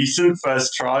sounded decent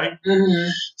first try.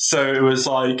 So it was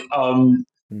like, it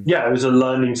was a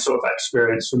learning sort of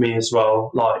experience for me as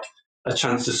well, like a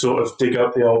chance to sort of dig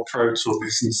up the old Pro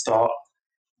Tools and start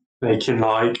making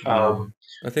like. I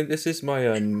think this is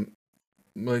my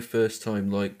my first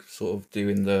time like sort of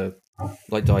doing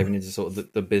diving into sort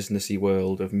of the businessy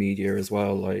world of media as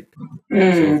well, like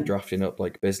sort of drafting up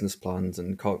like business plans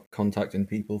and contacting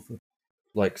people for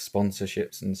like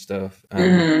sponsorships and stuff.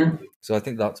 So I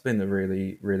think that's been a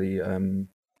really, really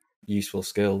useful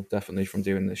skill, definitely, from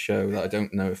doing this show, that I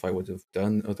don't know if I would have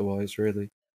done otherwise,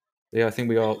 really. Yeah, I think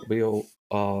we all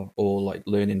are all like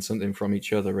learning something from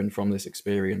each other and from this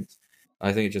experience.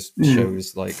 I think it just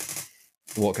shows like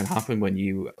what can happen when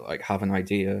you like have an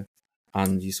idea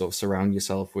and you sort of surround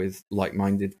yourself with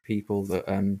like-minded people that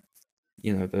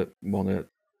that want to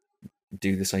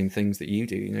do the same things that you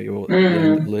do. You're all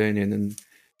learning and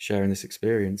sharing this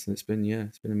experience, and it's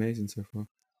been amazing so far.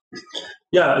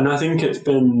 Yeah, and I think it's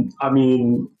been, I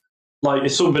mean, like,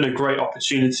 it's sort of been a great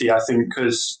opportunity, I think,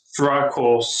 because through our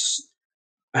course,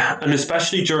 and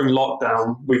especially during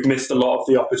lockdown, we've missed a lot of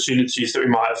the opportunities that we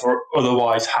might have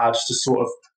otherwise had to sort of,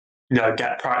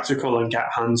 get practical and get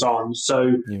hands-on.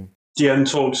 So DM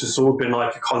Talks has sort of been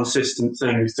like a consistent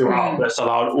thing throughout that's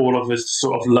allowed all of us to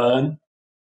sort of learn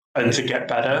and to get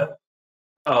better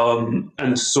and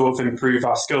to sort of improve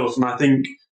our skills. And I think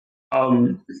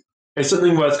it's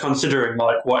something worth considering,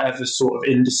 like whatever sort of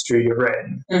industry you're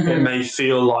in, it may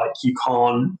feel like you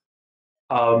can't,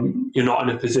 you're not in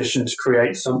a position to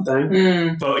create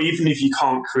something. But even if you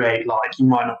can't create, like, you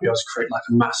might not be able to create like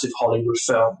a massive Hollywood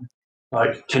film.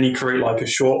 Like, can you create like a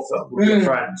short film with your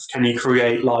friends? Can you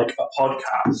create like a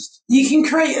podcast? You can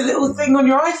create a little thing on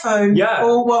your iPhone. Yeah.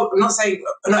 Or, well, I'm not saying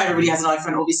not everybody has an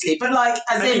iPhone, obviously, but like,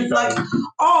 as in, like,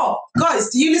 oh, guys,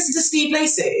 do you listen to Steve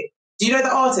Lacy? Do you know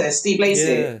the artist, Steve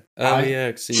Lacy? Yeah. Oh, yeah,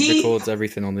 because he records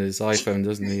everything on his iPhone,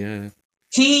 doesn't he? Yeah.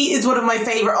 He is one of my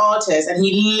favourite artists, and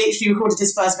he literally recorded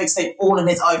his first mixtape all on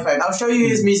his iPhone. I'll show you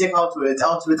his music afterwards,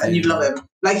 and you'd love him.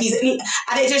 Like, and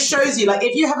it just shows you, like,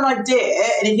 if you have an idea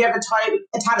and if you have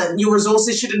a talent, your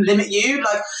resources shouldn't limit you.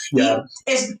 Like, no,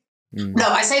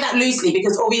 I say that loosely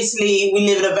because obviously we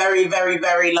live in a very, very,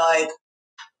 very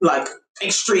like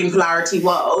extreme polarity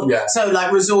world. Yeah. So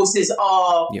like resources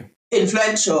are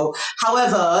influential.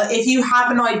 However, if you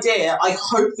have an idea, I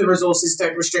hope the resources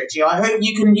don't restrict you. I hope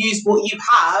you can use what you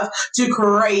have to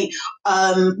create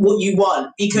what you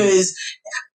want, because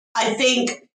I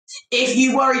think if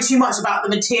you worry too much about the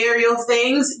material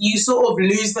things, you sort of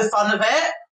lose the fun of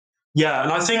it. Yeah,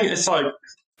 and I think it's like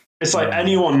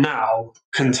anyone now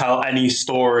can tell any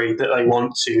story that they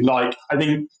want to. Like, I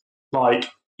think, like,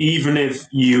 even if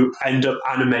you end up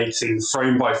animating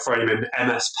frame by frame in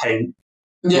MS Paint,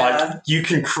 like, you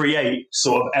can create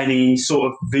sort of any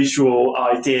sort of visual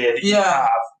idea that you have.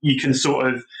 You can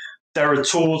sort of, there are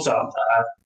tools out there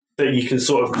that you can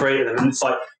sort of create them. And it's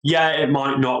like, it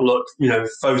might not look,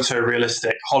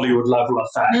 photorealistic, Hollywood level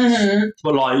effect,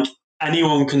 but like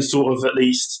anyone can sort of at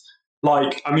least,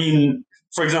 like, I mean,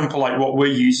 for example, like what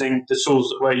we're using, the tools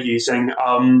that we're using,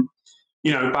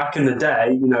 back in the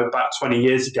day, about 20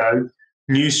 years ago,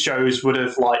 news shows would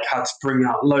have like had to bring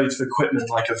out loads of equipment,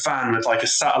 like a van with like a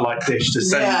satellite dish to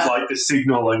send like the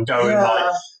signal and go in,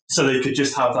 like, so they could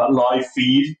just have that live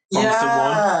feed from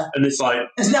someone. And it's like,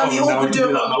 and now we all can do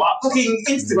it on fucking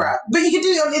Instagram. But you can do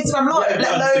it on Instagram Live,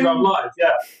 let alone Instagram Live,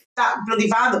 that bloody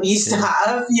van that we used to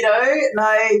have,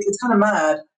 like, it's kind of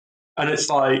mad. And it's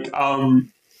like, I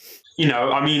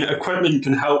mean, equipment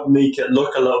can help make it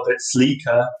look a little bit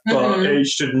sleeker, but it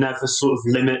should never sort of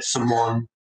limit someone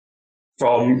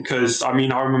from, because, I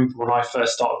mean, I remember when I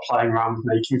first started playing around with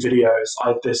making videos, I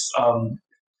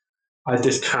had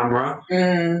this camera,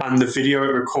 and the video it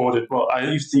recorded, well, I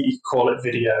used to call it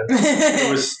video,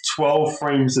 it was 12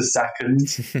 frames a second.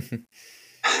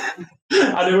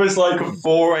 And it was like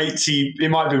 480, it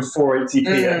might have been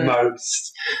 480p at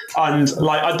most. And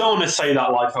like, I don't want to say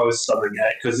that like I was subbing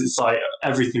it, because it's like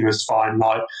everything was fine,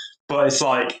 like, but it's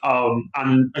like,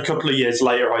 and a couple of years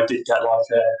later, I did get like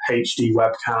a HD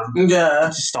webcam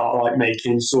to start like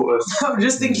making sort of. I'm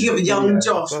just thinking of a young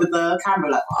Josh with the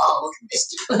camera, like, oh,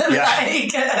 look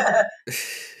at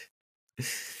this.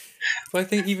 But I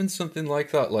think even something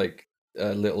like that, like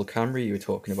a little camera you were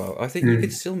talking about, I think you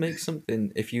could still make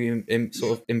something if you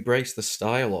sort of embrace the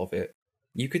style of it.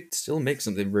 You could still make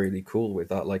something really cool with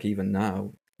that, like even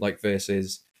now, like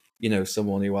versus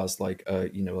someone who has like a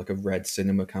like a red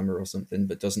cinema camera or something,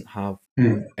 but doesn't have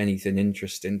anything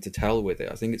interesting to tell with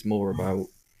it. I think it's more about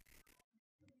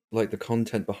like the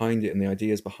content behind it and the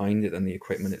ideas behind it than the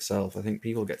equipment itself. I think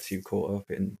people get too caught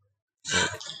up in like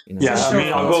I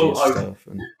mean, I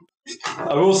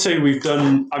will say we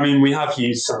have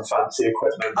used some fancy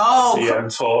equipment.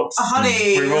 DM Talks.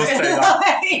 Honey. We will say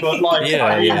that. But like,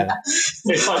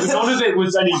 it's like none of it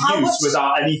was any use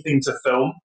without anything to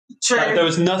film. True. Like, there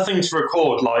was nothing to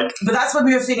record, like. But that's when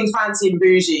we were feeling fancy and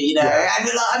bougie, And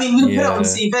like, I mean, we put it on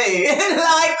CV.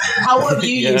 Like, how have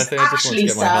you used? Actually,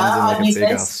 sir, I've used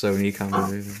this. Sony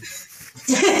camera.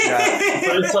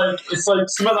 It's like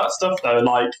some of that stuff though.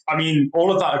 Like, I mean,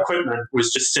 all of that equipment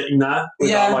was just sitting there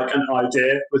without like an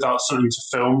idea, without something to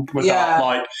film,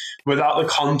 without the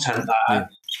content there.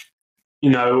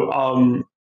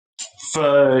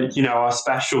 for our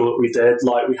special that we did,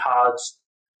 like we had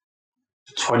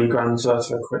 20 grand's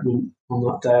worth of equipment on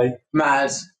that day.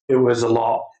 Mad. It was a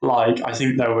lot. Like I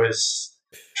think there was.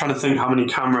 Trying to think how many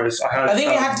cameras I heard. I think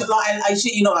we had to, I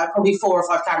shit you not, like probably 4 or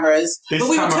 5 cameras. But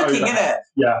we were cooking, innit?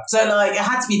 Yeah. So like it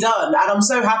had to be done, and I'm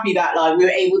so happy that like we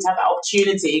were able to have that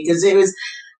opportunity, because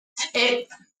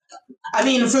I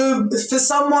mean, for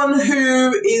someone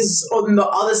who is on the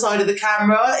other side of the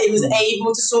camera, it was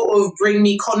able to sort of bring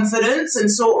me confidence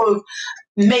and sort of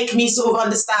make me sort of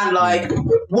understand like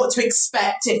what to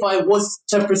expect if I was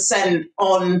to present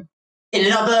in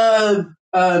another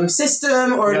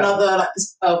system or another like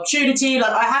opportunity.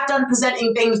 Like I have done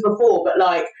presenting things before, but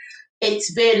like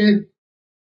it's been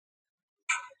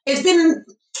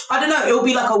I don't know, it'll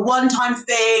be like a one-time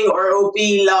thing, or it'll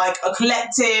be like a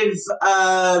collective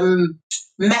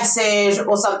message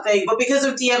or something. But because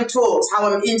of DM Talks,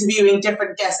 how I'm interviewing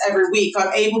different guests every week,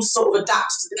 I'm able to sort of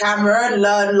adapt to the camera and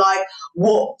learn like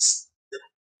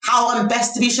how I'm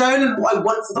best to be shown and what I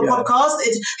want for the podcast.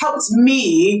 It helps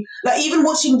me, like even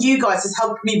watching you guys has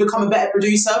helped me become a better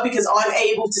producer, because I'm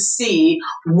able to see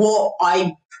what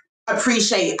I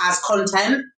appreciate as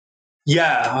content.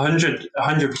 Yeah, 100%.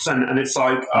 And it's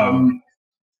like,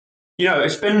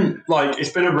 it's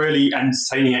been a really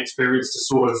entertaining experience to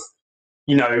sort of,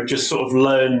 just sort of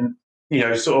learn,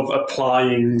 sort of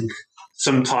applying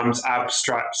sometimes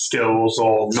abstract skills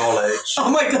or knowledge. Oh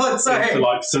my God, sorry. Into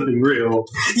like something real.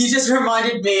 You just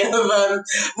reminded me of,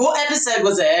 what episode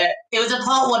was it? It was a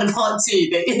part 1 and part 2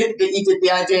 that you did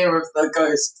the idea of the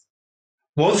ghost.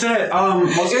 Was it? It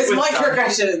was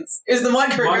microaggressions. It was the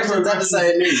microaggressions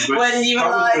episode when you were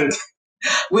like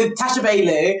with Tasha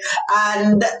Bailey,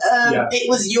 and it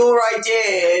was your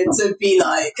idea to be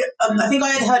like, I think I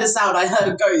had heard a sound. I heard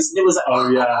a ghost, and it was like, oh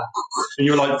yeah, and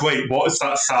you were like, wait, what is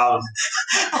that sound?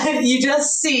 And you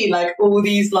just see like all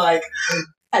these like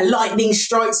lightning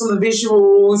strikes on the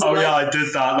visuals. Oh yeah, I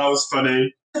did that. That was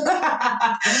funny.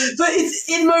 But it's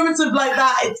in moments of like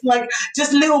that, it's like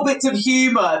just little bits of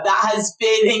humor that has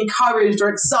been encouraged or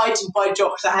excited by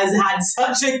Josh, that has had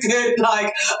such a good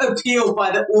like appeal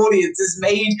by the audience, has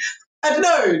made, I don't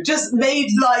know, just made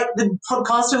like the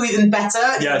podcast feel even better.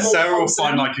 Yeah, Sarah will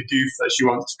find like a goof that she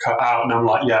wants to cut out, and I'm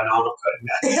like, yeah, no, I'm not cutting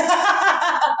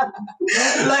that.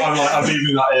 I'm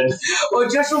leaving that in. Or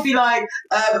Josh will be like,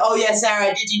 oh yeah,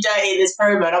 Sarah, did you dirty in this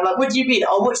promo? And I'm like, what do you mean?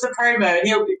 I'll watch the promo, and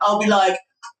I'll be like,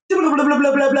 blah, blah, blah,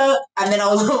 blah, blah, blah, and then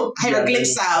I'll hear a glitch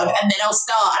sound, and then I'll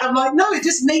start, and I'm like, no, it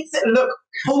just makes it look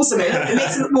wholesome. It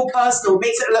makes it look more personal. It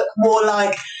makes it look more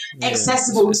like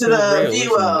accessible to the real,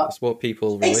 viewer. It's what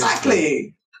people relate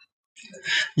exactly. To.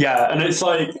 Yeah, and it's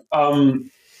like,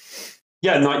 and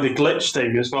like the glitch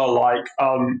thing as well. Like,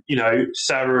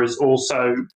 Sarah is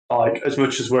also like, as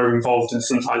much as we're involved in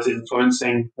sometimes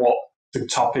influencing what the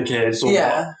topic is, or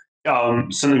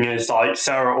what something is, like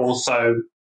Sarah also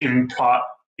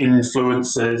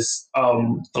influences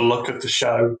the look of the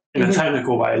show in a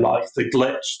technical way, like the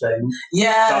glitch thing.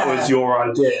 Yeah, that was your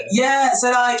idea. Yeah, so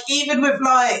like even with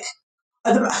like,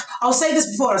 I'll say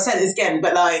this before I say this again,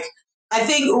 but like I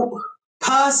think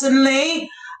personally,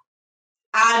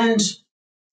 and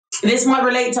this might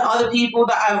relate to other people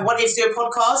that have wanted to do a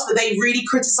podcast, but they really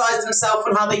criticize themselves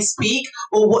on how they speak,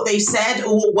 or what they've said,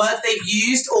 or what words they've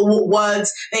used, or what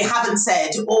words they haven't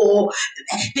said, or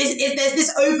if there's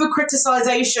this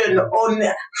over-criticization on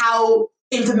how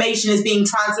information is being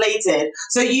translated.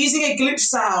 So using a glitch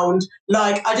sound,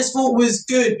 like, I just thought was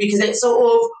good, because it sort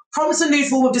of prompts a new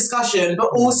form of discussion, but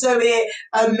also it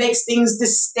makes things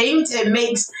distinct. It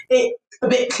makes it a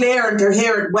bit clearer and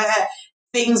coherent where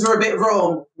things were a bit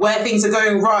wrong, where things are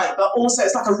going right, but also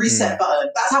it's like a reset button.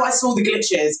 That's how I saw the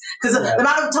glitches. Because the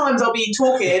amount of times I'll be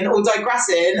talking or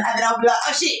digressing, and then I'll be like,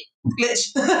 oh shit,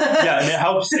 glitch. Yeah, and it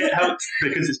helps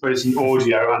because it's both an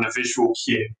audio and a visual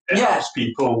cue. It helps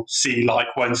people see like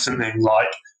when something,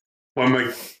 like when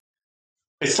we.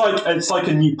 It's like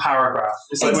a new paragraph.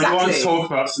 It's like when you want to talk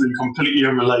about something completely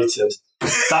unrelated,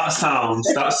 that sound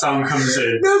comes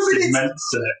in. No, but it's meant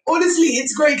to. Honestly,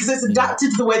 it's great because it's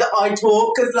adapted to the way that I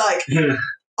talk. Because like,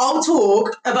 I'll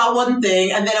talk about one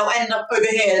thing and then I'll end up over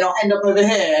here and I'll end up over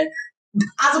here.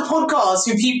 As a podcast,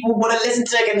 who people want to listen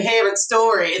to like a coherent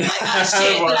story, and like, oh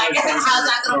shit, like, how's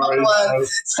that going to work?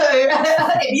 So,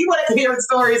 if you want to coherent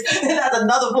stories, that's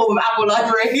another form of Apple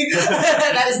Library.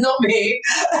 That is not me.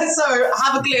 So,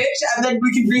 have a glitch, and then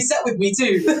we can reset with me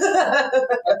too.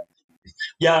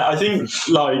 Yeah, I think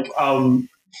like,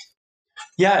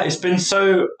 it's been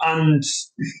so, and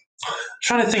I'm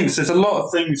trying to think. So there's a lot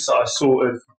of things that I sort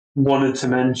of wanted to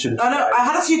mention. I know. I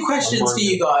had a few questions for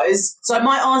you guys, so I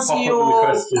might answer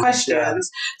your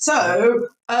questions. So,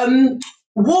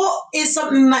 what is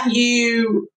something that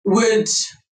you would...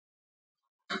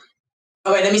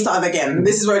 Oh, wait, let me start again.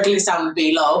 This is where it clearly sounded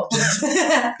be low.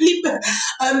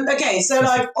 Okay, so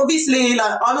like obviously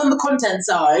like I'm on the content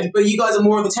side, but you guys are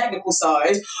more on the technical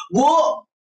side. What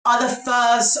are the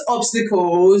first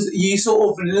obstacles you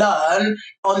sort of learn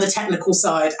on the technical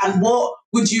side, and what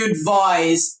would you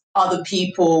advise other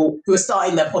people who are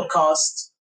starting their podcast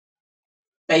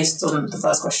based on the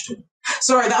first question?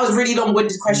 Sorry, that was a really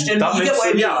long-winded question. That You get what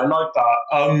I mean? yeah, I like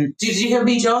that. Did you hear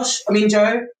me, Josh? I mean,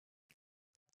 Joe?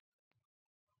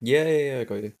 Yeah, I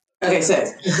got you. Okay, sick.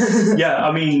 Yeah,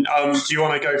 I mean, do you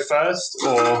want to go first,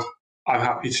 or I'm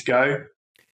happy to go?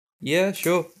 Yeah,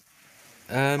 sure.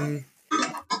 I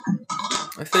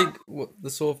think what the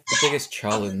sort of the biggest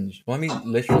challenge. Well, I mean,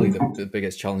 literally the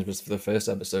biggest challenge was for the first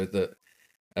episode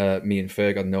that me and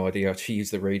Ferg had no idea how to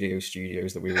use the radio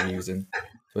studios that we were using.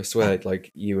 So I swear,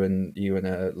 like you and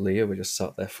Leah were just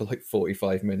sat there for like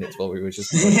 45 minutes while we were just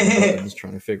pushing buttons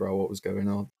trying to figure out what was going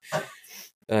on.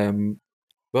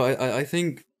 But I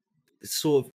think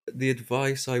sort of the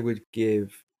advice I would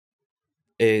give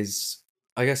is,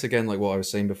 I guess again, like what I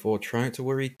was saying before, try not to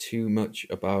worry too much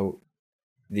about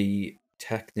the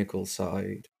technical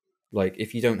side. Like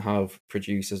if you don't have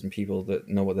producers and people that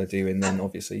know what they're doing, then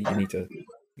obviously you need to,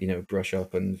 brush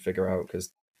up and figure out,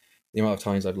 because the amount of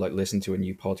times I've like listened to a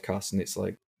new podcast and it's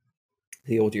like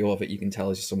the audio of it, you can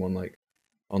tell is just someone like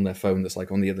on their phone that's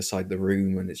like on the other side of the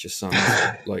room, and it just sounds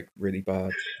like really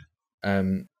bad.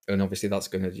 And obviously that's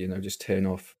going to, just turn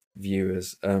off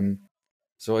viewers.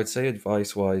 So I'd say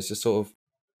advice wise, just sort of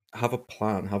have a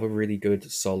plan, have a really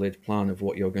good solid plan of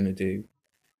what you're going to do.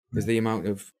 Because the amount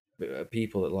of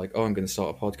people that like, oh, I'm going to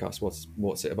start a podcast.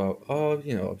 What's it about? Oh,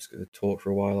 I'm just going to talk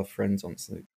for a while. Have friends on.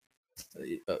 So,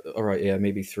 all right, yeah,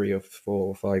 maybe 3 or 4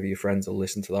 or 5 of your friends will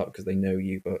listen to that because they know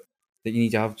you. But that you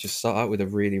need to just start out with a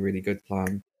really, really good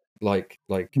plan, like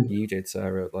you did,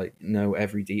 Sarah. Like know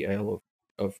every detail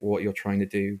of what you're trying to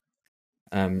do,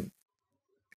 and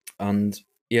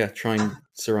yeah, try and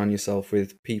surround yourself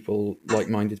with people,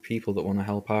 like-minded people that want to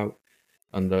help out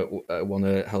and that want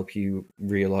to help you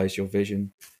realize your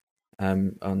vision.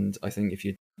 And I think if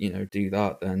you do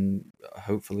that, then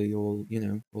hopefully all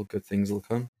good things will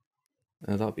come.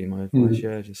 That'd be my advice.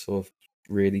 Yeah, just sort of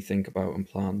really think about and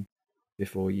plan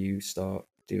before you start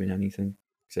doing anything,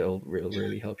 because it'll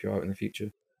really help you out in the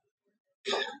future.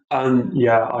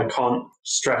 Yeah, I can't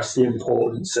stress the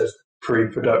importance of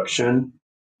pre-production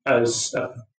as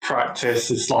a practice.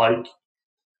 It's like,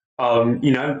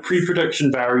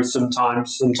 pre-production varies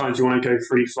sometimes. Sometimes you want to go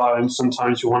free flowing,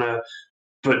 sometimes you want to,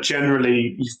 but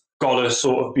generally you've got to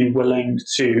sort of be willing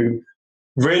to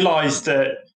realize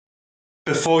that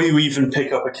before you even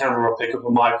pick up a camera or pick up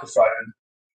a microphone,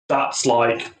 that's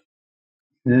like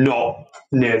not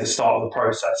near the start of the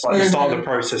process. Like the start of the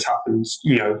process happens,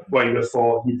 way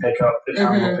before you pick up the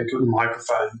camera, pick up the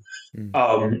microphone.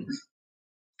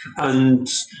 And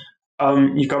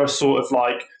you've got to sort of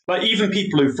like even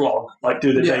people who vlog, like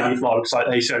do the daily vlogs, like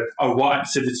they say, oh, what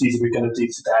activities are we going to do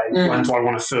today? When do I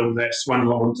want to film this? When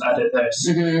do I want to edit this?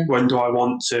 When do I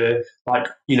want to,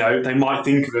 they might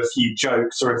think of a few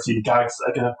jokes or a few gags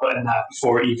that they're going to put in there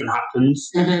before it even happens.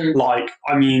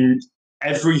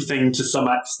 Everything to some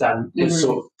extent is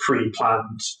sort of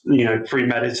pre-planned,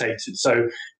 premeditated. So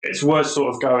it's worth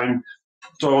sort of going,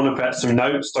 do I want to put some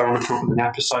notes? Do I want to put an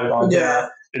episode idea? Yeah.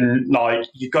 And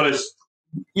you've got to,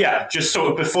 just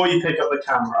sort of before you pick up the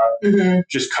camera,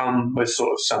 just come with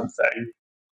sort of something.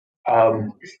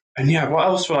 What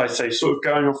else would I say? Sort of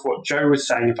going off what Joe was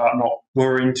saying about not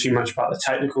worrying too much about the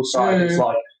technical side. It's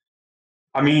like,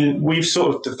 we've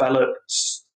sort of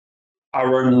developed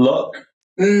our own look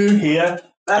here.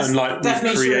 That's and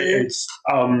we've created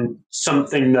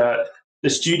something that the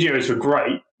studios were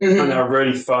great. And they're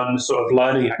really fun sort of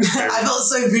learning experience. I felt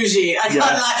so bougie. I can't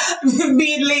lie.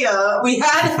 Me and Leah, we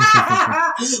had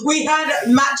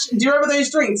match. Do you remember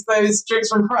those drinks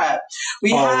from Pret?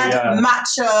 We had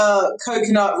matcha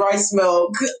coconut rice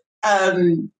milk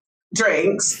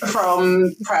drinks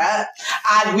from Pret,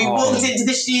 and we walked into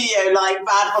the studio like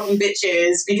bad fucking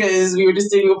bitches because we were just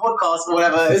doing a podcast or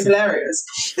whatever. It was hilarious.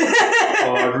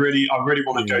 I really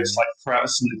want to go to Pret or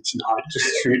something tonight just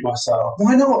to treat myself.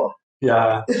 Why not?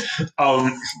 Yeah.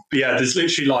 But there's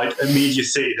literally in Media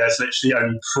City, there's literally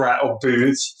only Pret or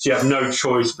Booths, so you have no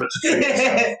choice but to treat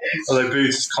yourself. Although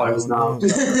Booths is closed now.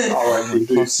 R.I.P.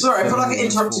 Booths. Sorry, I feel like I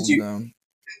interrupted you.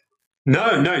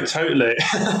 No, totally.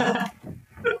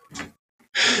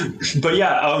 But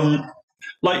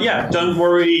don't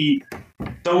worry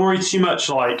too much.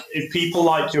 If people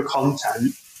like your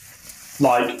content,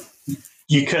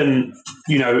 you can,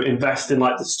 invest in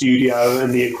like the studio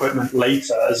and the equipment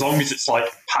later, as long as it's like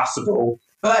passable.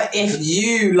 But if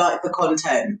you like the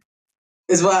content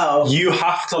as well, you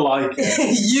have to like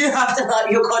it. You have to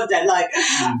like your content. Like,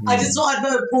 I just thought I'd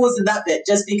put a pause in that bit,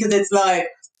 just because it's like,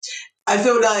 I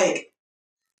feel like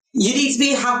you need to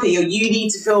be happy, or you need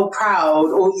to feel proud,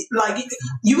 or like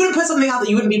you wouldn't put something out that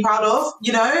you wouldn't be proud of,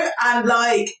 And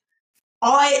like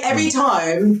every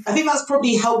time, I think that's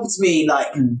probably helped me, like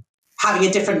having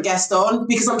a different guest on,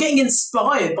 because I'm getting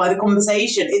inspired by the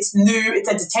conversation. It's new, it's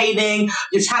entertaining,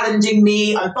 you're challenging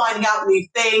me, I'm finding out new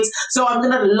things, so I'm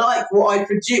gonna like what I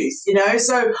produce,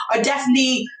 So I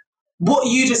definitely, what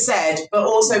you just said, but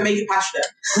also make it passionate.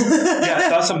 Yeah,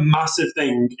 that's a massive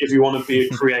thing if you want to be a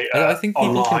creator. I think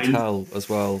people online. can tell as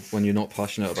well when you're not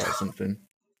passionate about something.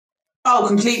 Oh,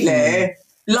 completely.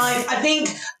 Like, I think,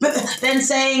 but then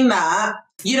saying that,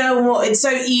 you know what, it's so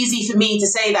easy for me to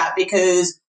say that,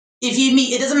 because if you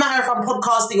meet, it doesn't matter if I'm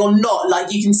podcasting or not,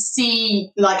 like you can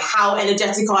see like how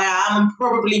energetic I am. I'm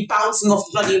probably bouncing off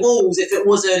the bloody walls if it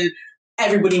wasn't,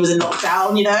 everybody was in lockdown,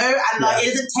 and like it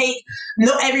doesn't take,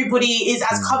 not everybody is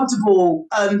as comfortable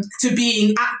to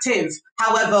being active.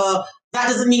 However, that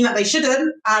doesn't mean that they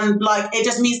shouldn't, and like it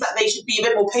just means that they should be a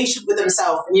bit more patient with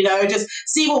themselves, just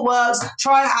see what works,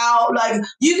 try it out. Like,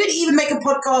 you could even make a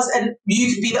podcast and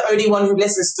you could be the only one who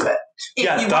listens to it if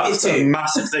you that's wanted to. a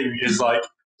massive thing, is like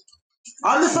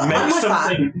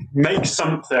make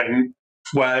something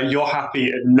where you're happy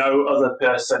and no other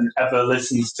person ever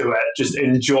listens to it. Just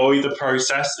enjoy the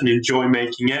process and enjoy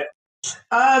making it.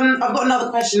 I've got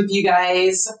another question for you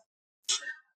guys.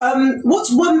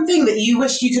 What's one thing that you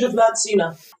wish you could have learned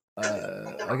sooner?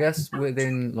 I guess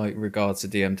within like regards to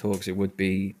DM Talks, it would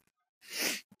be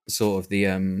sort of the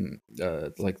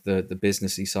like the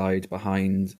businessy side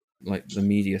behind like the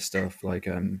media stuff, like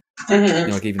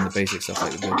like even the basic stuff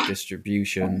like the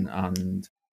distribution and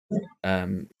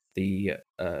the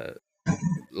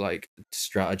like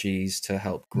strategies to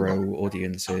help grow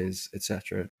audiences,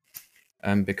 etc.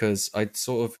 Because I'd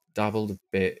sort of dabbled a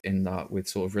bit in that with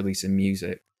sort of releasing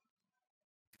music,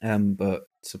 but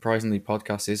surprisingly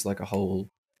podcast is like a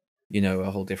whole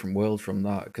different world from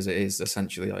that, because it is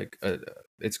essentially like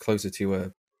it's closer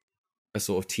to a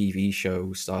sort of TV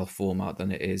show style format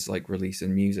than it is like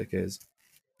releasing music is.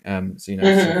 So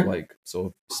sort of like sort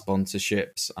of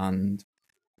sponsorships and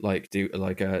like do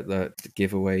like the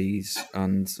giveaways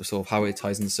and sort of how it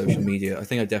ties into social media. I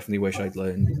think I definitely wish I'd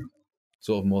learned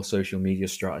sort of more social media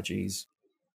strategies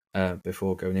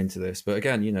before going into this. But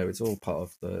again, it's all part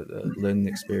of the learning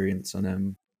experience, and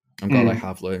I'm glad I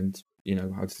have learned,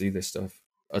 how to do this stuff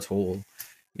at all.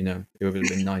 It would have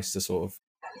been nice to sort of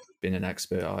been an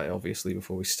expert at it, obviously,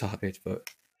 before we started. But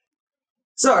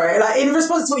sorry, like in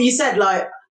response to what you said, like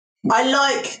I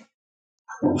like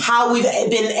how we've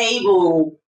been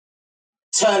able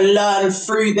to learn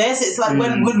through this. It's like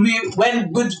when would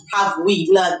have we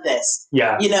learned this?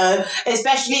 Yeah.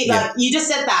 Especially like you just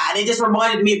said that, and it just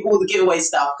reminded me of all the giveaway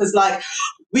stuff, because like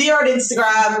we are on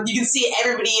Instagram, you can see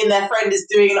everybody and their friend is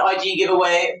doing an IG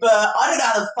giveaway, but I don't know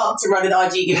how the fuck to run an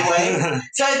IG giveaway.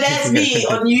 So there's me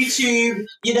on YouTube,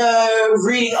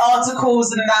 reading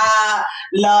articles and that,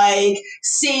 like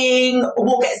seeing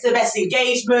what gets the best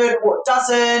engagement, what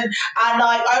doesn't. And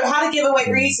like I've had a giveaway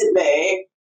recently,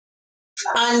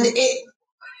 and it,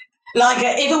 like,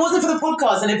 if it wasn't for the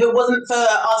podcast and if it wasn't for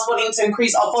us wanting to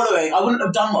increase our following, I wouldn't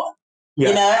have done one.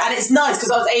 And it's nice because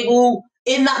I was able,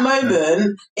 in that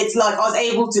moment, it's like I was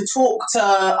able to talk to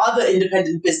other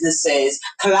independent businesses,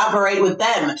 collaborate with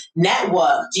them,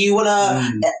 network. Do you want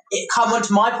to come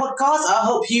onto my podcast? I'll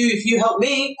help you if you help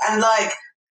me. And like,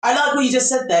 I like what you just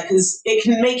said there, because it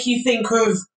can make you think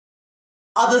of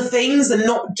other things and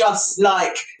not just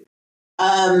like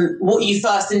what you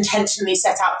first intentionally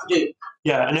set out to do.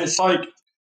 Yeah, and it's like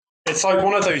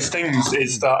one of those things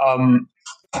is that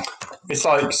it's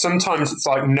like sometimes it's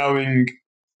like knowing,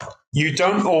 you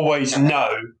don't always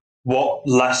know what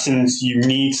lessons you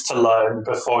need to learn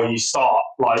before you start.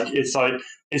 Like it's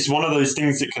one of those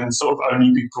things that can sort of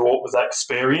only be brought with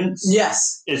experience.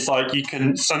 Yes. It's like you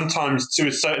can sometimes, to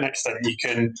a certain extent, you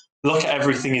can look at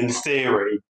everything in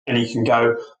theory and you can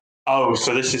go, oh,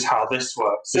 so this is how this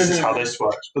works. This is how this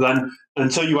works. But then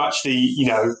until you actually,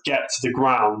 get to the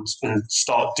ground and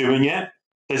start doing it,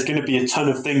 there's going to be a ton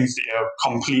of things that you're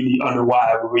completely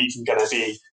unaware are even going to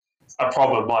be a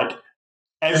problem. Like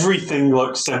everything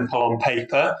looks simple on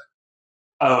paper,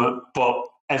 but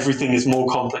everything is more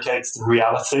complicated than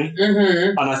reality.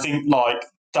 And I think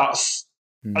that's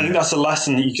a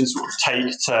lesson that you can sort of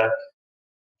take to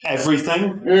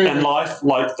everything in life.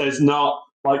 Like there's not,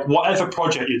 like whatever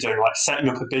project you're doing, like setting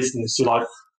up a business, you're like,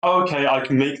 oh, okay, I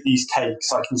can make these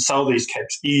cakes, I can sell these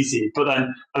cakes easy. But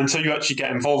then until you actually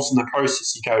get involved in the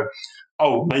process, you go,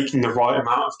 oh, making the right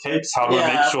amount of cakes. How do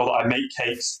I make sure that I make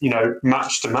cakes,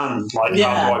 match demand? Like,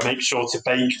 how do I make sure to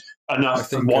bake enough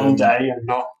for one day and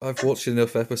not? I've watched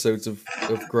enough episodes of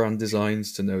Grand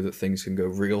Designs to know that things can go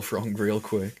real wrong real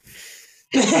quick.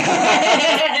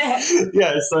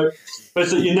 Yeah, so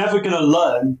you're never going to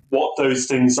learn what those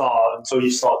things are until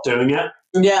you start doing it.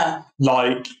 Yeah.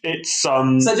 Like, it's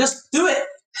so just do it.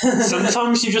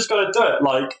 Sometimes you just got to do it.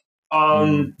 Like,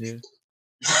 yeah.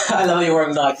 I love you're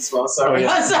wearing Nike as well. Sorry. Oh,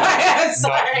 yeah. I'm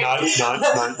sorry. No.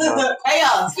 Pay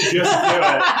us. Just do it.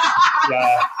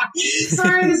 Yeah.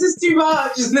 Sorry, this is too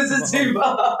much. This is too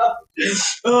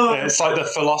much. Oh. Yeah, it's like the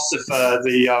philosopher,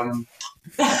 the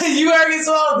you wearing it as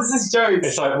well. This is jokes.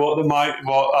 It's like what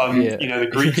the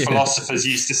Greek philosophers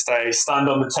used to say: stand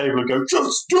on the table and go,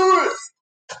 just do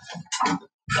it.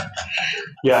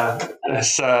 Yeah,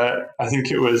 it's, I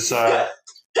think it was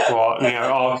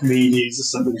Archimedes or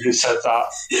something who said that.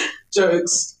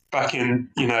 Jokes. Back in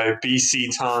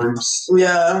BC times.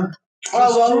 Yeah.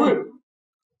 Oh well.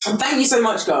 Thank you so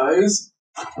much, guys.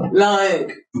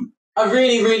 Like, I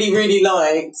really, really, really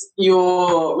liked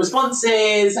your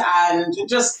responses and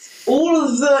just all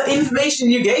of the information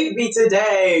you gave me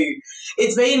today.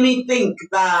 It's made me think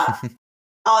that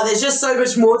there's just so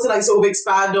much more to like sort of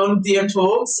expand on DM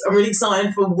Talks. I'm really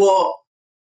excited for what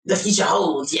the future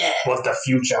holds. Yeah. What the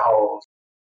future holds.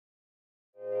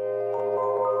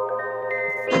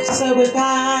 So we're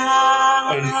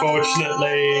back.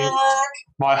 Unfortunately,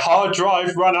 my hard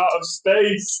drive ran out of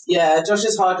space. Yeah,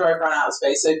 Josh's hard drive ran out of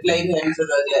space, so blame him for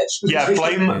the glitch. Yeah,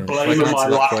 blame my that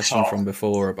laptop. Question from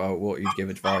before about what you'd give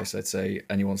advice, I'd say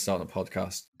anyone starting a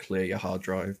podcast, clear your hard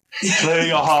drive. Clear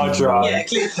your hard drive. Yeah,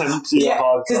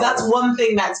 because that's one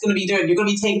thing that's going to be doing. You're going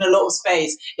to be taking a lot of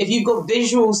space. If you've got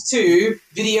visuals too,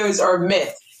 videos are a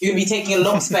myth. You're going to be taking a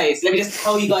lot of space. Let me just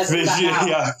tell you guys that now.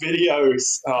 Yeah,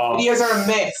 videos. Videos are a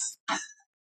myth.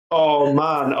 Oh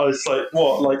man, I was like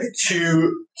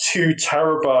 2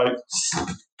 terabytes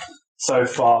so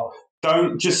far.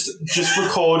 Don't just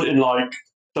record in like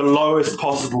the lowest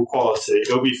possible quality.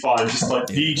 It'll be fine. Just like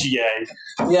VGA,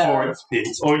 4xp.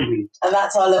 It's all you need. And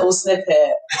that's our little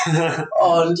snippet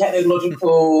on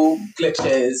technological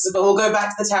glitches. But we'll go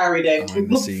back to the tarot reading. Behind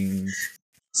the scenes.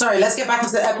 Sorry, let's get back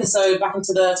into the episode, back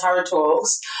into the tarot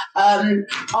talks.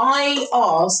 I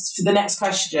asked for the next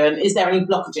question, is there any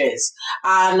blockages?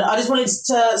 And I just wanted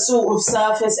to sort of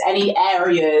surface any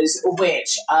areas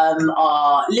which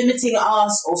are limiting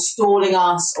us or stalling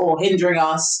us or hindering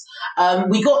us.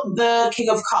 We got the King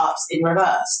of Cups in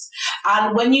reverse.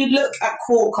 And when you look at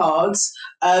court cards,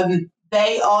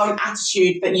 they are an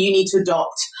attitude that you need to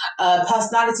adopt, a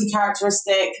personality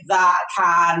characteristic that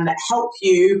can help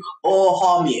you or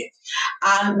harm you.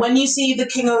 And when you see the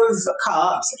King of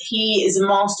Cups, he is a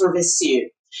master of his suit.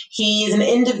 He is an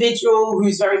individual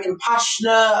who's very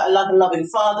compassionate, like a loving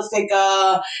father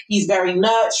figure. He's very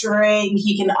nurturing.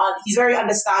 He's very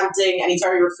understanding, and he's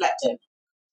very reflective.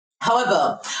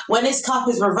 However, when his cup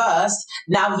is reversed,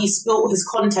 now he's spilt his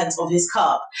contents of his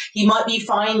cup. He might be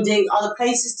finding other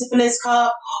places to fill his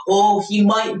cup, or he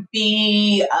might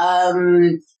be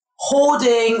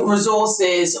hoarding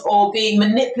resources or being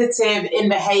manipulative in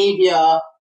behavior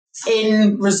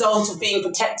in result of being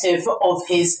protective of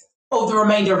the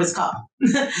remainder of his cup.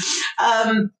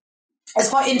 It's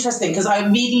quite interesting because I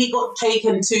immediately got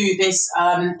taken to this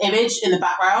image in the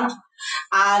background.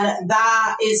 And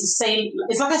that is the same,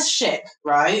 it's like a ship,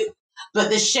 right?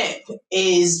 But the ship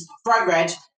is bright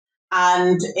red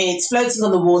and it's floating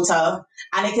on the water,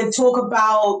 and it can talk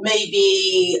about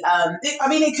maybe,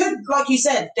 it could, like you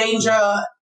said, danger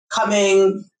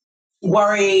coming,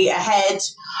 worry ahead,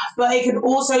 but it could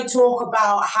also talk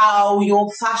about how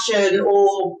your passion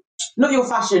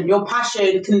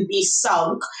can be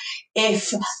sunk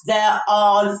if there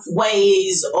aren't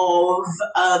ways of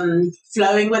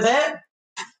flowing with it.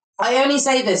 I only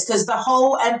say this because the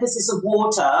whole emphasis of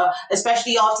water,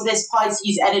 especially after this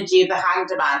Pisces energy of the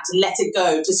Hanged Man, to let it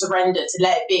go, to surrender, to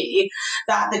let it be,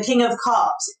 that the King of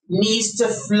Cups needs to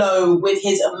flow with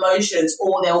his emotions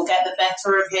or they'll get the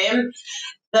better of him.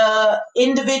 The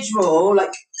individual,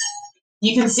 like,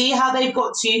 you can see how they've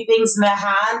got two things in their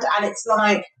hand, and it's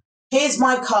like, here's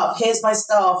my cup, here's my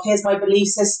staff, here's my belief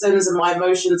systems and my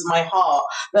emotions and my heart.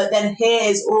 But then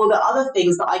here's all the other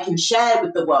things that I can share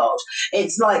with the world.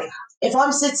 It's like, if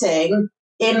I'm sitting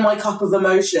in my cup of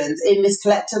emotions, in this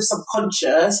collective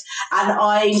subconscious, and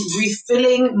I'm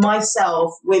refilling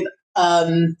myself with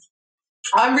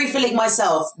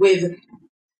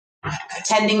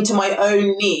tending to my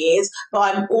own needs,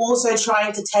 but I'm also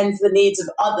trying to tend to the needs of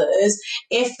others.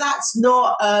 If that's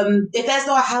not, if there's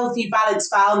not a healthy balance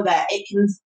found there, it can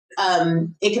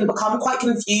become quite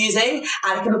confusing,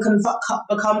 and it can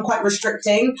become quite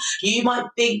restricting. You might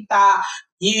think that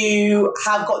you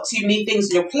have got too many things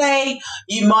on your plate.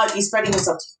 You might be spreading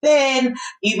yourself too thin.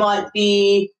 You might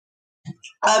be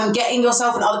getting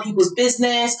yourself in other people's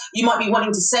business. You might be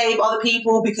wanting to save other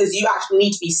people because you actually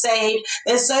need to be saved.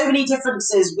 There's so many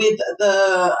differences with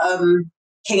the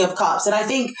King of Cups, and I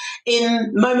think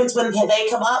in moments when they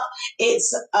come up,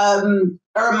 it's a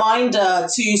reminder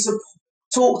to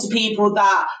talk to people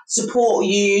that support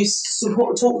you,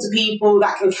 talk to people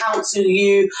that can counsel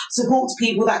you, support to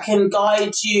people that can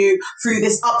guide you through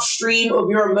this upstream of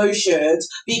your emotions,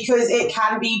 because it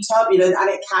can be turbulent and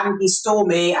it can be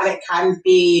stormy and it can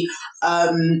be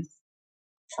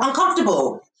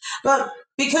uncomfortable. But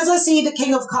because I see the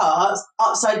King of Cups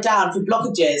upside down for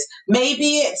blockages,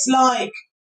 maybe it's like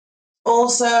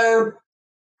also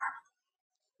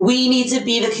we need to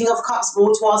be the King of Cups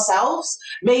more to ourselves.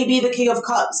 Maybe the King of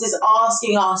Cups is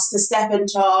asking us to step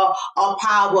into our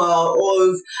power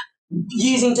of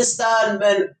using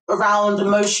discernment around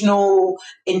emotional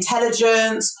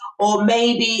intelligence, or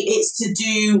maybe it's to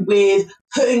do with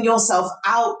putting yourself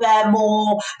out there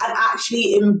more and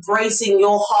actually embracing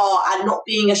your heart and not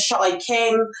being a shy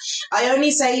king. I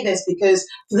only say this because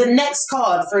for the next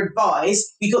card for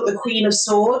advice, we got the Queen of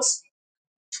Swords.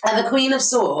 And the Queen of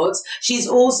Swords, she's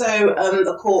also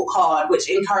the court card, which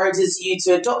encourages you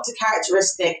to adopt a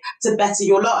characteristic to better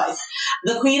your life.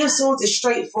 The Queen of Swords is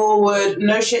straightforward,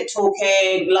 no shit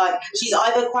talking. Like, she's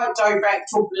either quite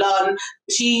direct or blunt.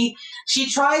 She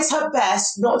tries her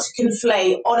best not to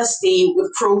conflate honesty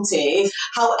with cruelty.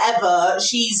 However,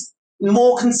 she's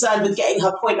more concerned with getting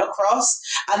her point across,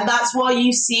 and that's why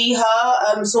you see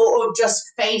her sort of just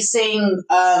facing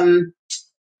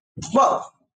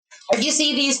well. If you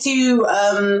see these two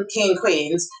king and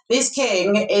queens, this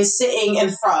king is sitting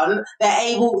in front.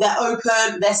 They're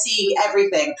open, they're seeing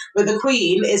everything. But the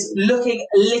queen is looking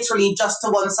literally just to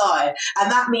one side. And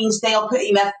that means they are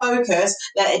putting their focus,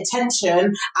 their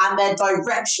attention, and their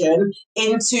direction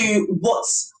into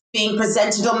what's being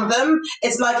presented on them.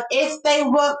 It's like if they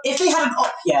had an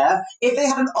op here,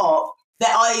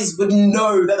 their eyes would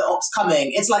know that the op's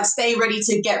coming. It's like stay ready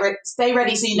so you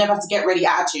never have to get ready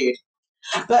attitude.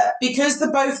 But because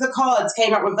both the cards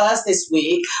came out reversed this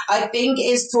week, I think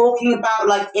it's talking about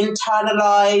like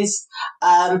internalized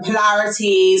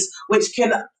polarities, which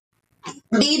can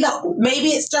mean that maybe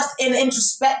it's just an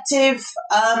introspective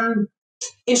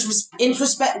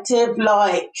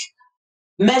like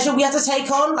measure we have to take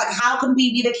on. Like, how can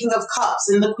we be the King of Cups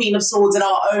and the Queen of Swords in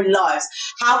our own lives?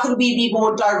 How can we be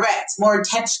more direct, more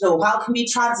intentional? How can we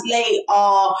translate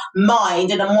our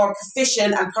mind in a more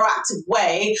proficient and proactive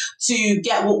way to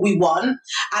get what we want?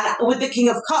 And with the King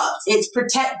of Cups, it's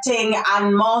protecting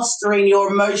and mastering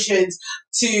your emotions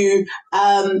to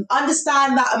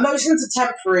understand that emotions are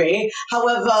temporary.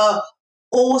 However,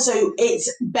 also, it's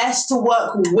best to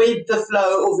work with the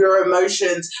flow of your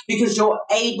emotions because you're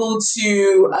able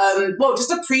to,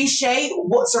 just appreciate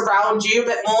what's around you a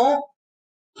bit more.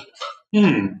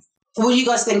 What do you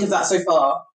guys think of that so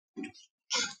far?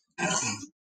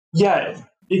 Yeah,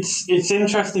 it's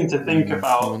interesting to think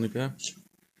about,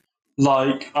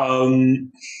 like, I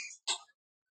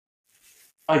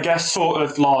guess sort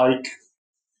of like,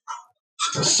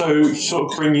 so sort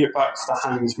of bringing it back to the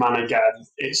Hanged Man again,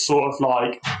 it's sort of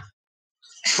like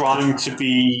trying to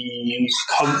be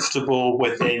comfortable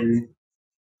within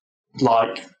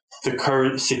like the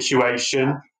current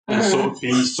situation and sort of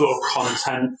be sort of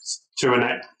content to an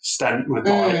extent with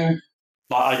like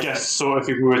I guess sort of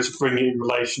if we were to bring it in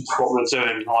relation to what we're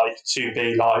doing, like to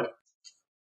be like,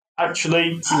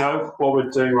 actually, what we're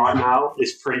doing right now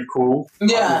is pretty cool.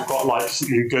 Yeah. Like, we've got like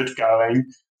something good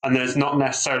going. And there's not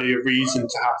necessarily a reason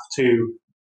to have to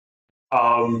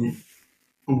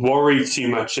worry too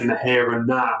much in the here and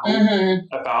now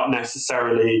about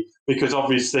necessarily, because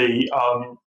obviously,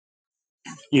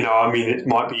 it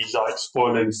might be like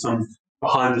spoiling some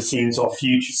behind the scenes or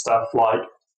future stuff. Like,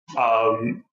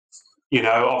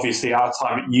 obviously our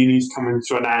time at uni is coming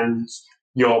to an end.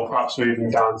 You're perhaps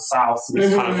moving down south, and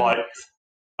it's kind of like,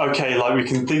 okay, like we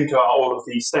can think about all of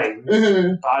these things,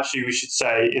 but actually we should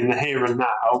say in the here and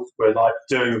now, we're like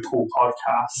doing a cool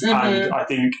podcast. And I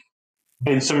think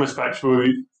in some respects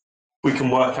we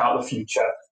can work out the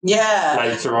future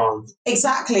later on.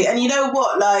 Exactly. And you know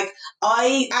what? Like,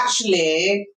 I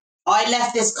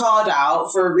left this card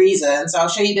out for a reason. So I'll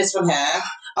show you this one here.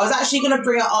 I was actually going to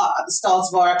bring it up at the start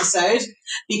of our episode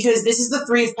because this is the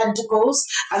Three of Pentacles,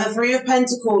 and the Three of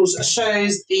Pentacles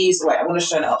shows these. Wait, I'm going to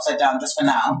show it upside down just for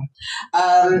now.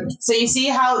 So you see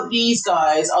how these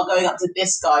guys are going up to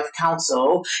this guy for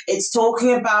counsel. It's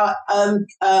talking about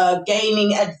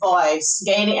gaining advice,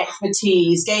 gaining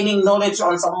expertise, gaining knowledge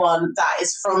on someone that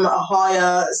is from a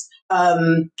higher.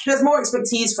 There's more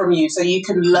expertise from you, so you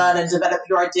can learn and develop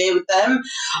your idea with them.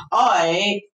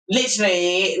 I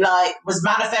literally was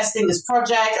manifesting this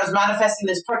project, I was manifesting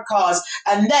this podcast,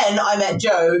 and then I met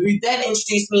Joe, who then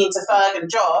introduced me into Ferg and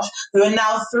Josh, who are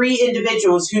now 3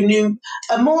 individuals who knew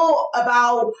more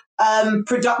about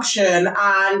production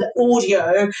and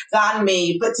audio than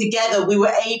me, but together we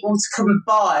were able to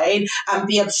combine and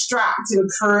be abstract and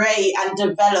create and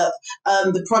develop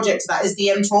the project that is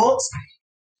DM Talks.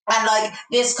 And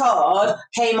this card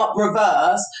came up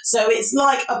reverse, so it's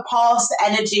like a past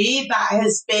energy that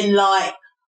has been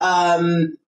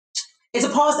it's a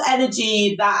past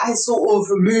energy that has sort of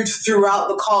moved throughout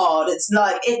the card. It's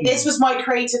like if this was my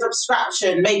creative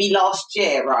abstraction maybe last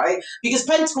year, right? Because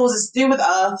Pentacles is to do with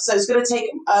Earth, so it's going to take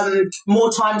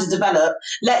more time to develop.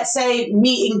 Let's say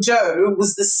meeting Joe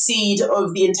was the seed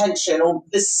of the intention or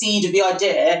the seed of the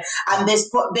idea, and the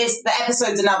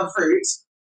episodes are now the fruit.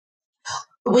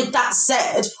 With that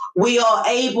said, we are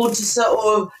able to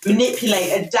sort of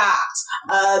manipulate,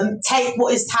 adapt, take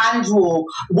what is tangible,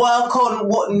 work on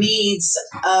what needs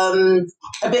a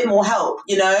bit more help,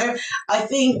 you know? I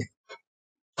think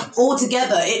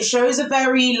altogether it shows a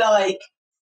very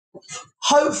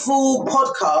hopeful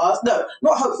podcast. No,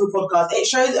 not hopeful podcast. It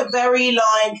shows a very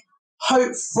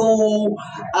hopeful,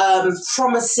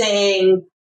 promising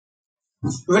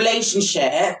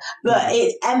relationship, but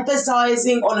it's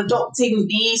emphasizing on adopting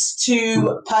these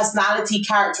 2 personality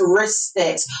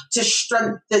characteristics to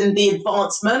strengthen the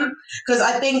advancement. Because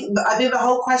I think the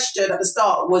whole question at the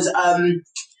start was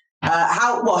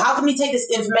how can we take this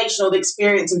information or the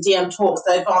experience of DM Talks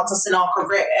to advance us in our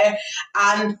career?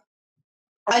 And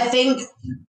I think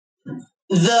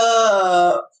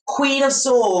the Queen of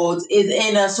Swords is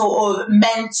in a sort of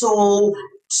mental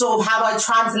sort of how do I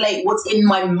translate what's in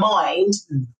my mind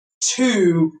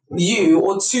to you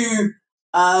or to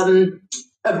a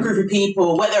group of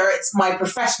people, whether it's my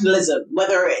professionalism,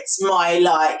 whether it's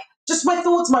my just my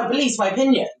thoughts, my beliefs, my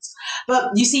opinions. But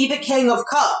you see the King of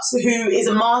Cups, who is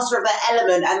a master of their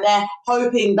element, and they're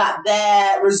hoping that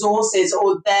their resources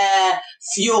or their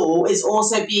fuel is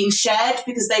also being shared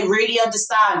because they really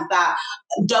understand that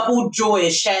double joy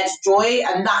is shared joy,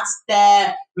 and that's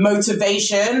their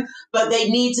motivation. But they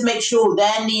need to make sure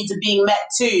their needs are being met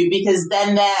too, because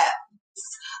then they're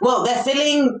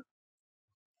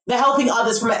helping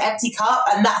others from an empty cup,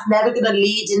 and that's never going to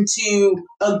lead into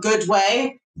a good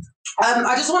way.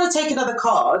 I just want to take another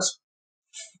card.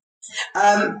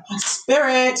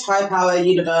 Spirit, high power,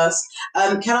 universe.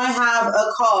 Can I have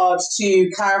a card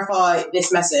to clarify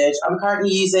this message? I'm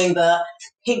currently using the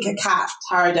Pink Cat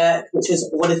Tarot deck, which is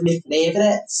one of my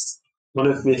favourites. One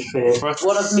of my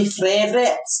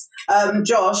favourites.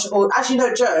 Josh, or actually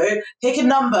no, Joe, pick a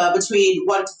number between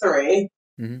 1 to 3.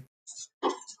 Mm-hmm.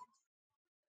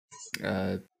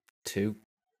 2.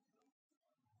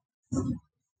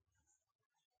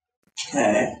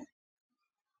 Okay.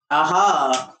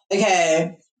 Aha.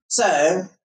 Okay. So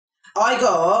I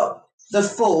got the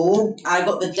Fool. I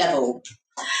got the Devil.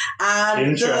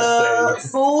 And the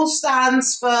Fool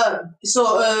stands for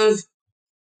sort of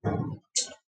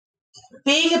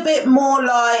being a bit more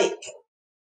I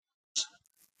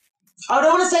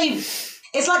don't want to say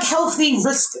it's like healthy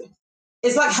risk.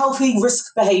 It's like healthy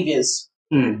risk behaviors,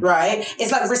 right?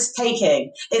 It's like risk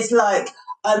taking. It's like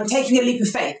taking a leap of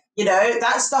faith. You know,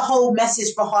 that's the whole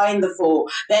message behind the Fool.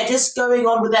 They're just going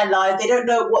on with their life. They don't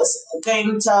know what's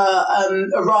going to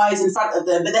arise in front of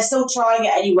them, but they're still trying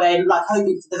it anyway and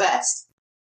hoping for the best.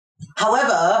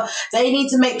 However, they need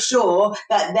to make sure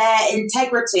that their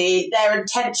integrity, their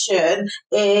intention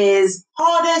is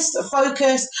hardest,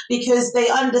 focused, because they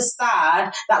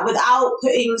understand that without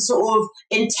putting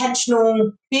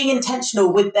being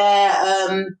intentional with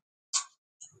their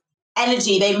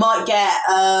energy, they might get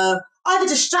either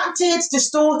distracted,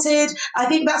 distorted. I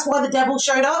think that's why the Devil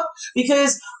showed up,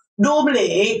 because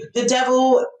normally the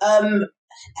Devil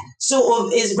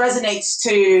resonates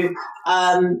to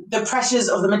the pressures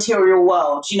of the material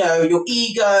world, you know, your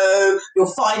ego, your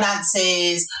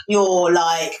finances, your do you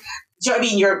know what I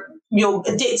mean, your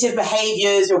addictive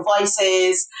behaviors, your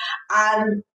vices.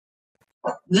 And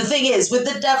the thing is, with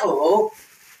the Devil,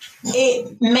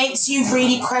 it makes you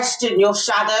really question your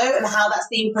shadow and how that's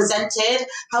being presented.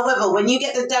 However, when you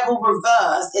get the devil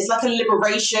reversed, it's like a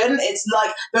liberation. It's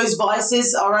like those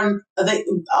vices are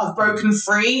broken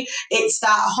free. It's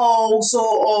that whole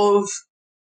sort of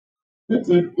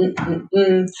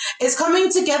it's coming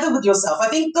together with yourself. I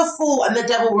think the Fool and the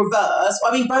Devil reversed.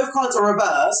 I mean, both cards are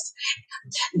reversed.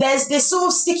 There's this sort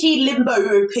of sticky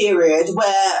limbo period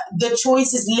where the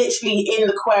choice is literally in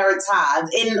the querent's hand,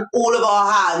 in all of our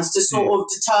hands, to sort of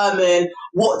determine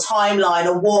what timeline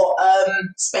or what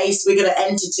space we're going to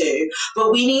enter to.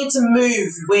 But we need to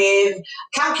move with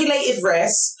calculated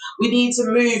risk. We need to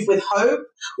move with hope.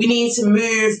 We need to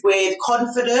move with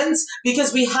confidence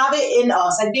because we have it in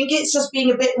us. I think it's just being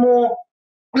a bit more,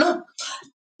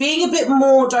 being a bit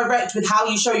more direct with how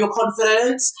you show your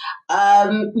confidence,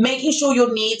 making sure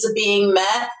your needs are being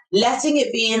met, letting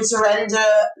it be in surrender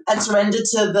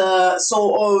to the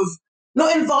sort of,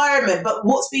 not environment, but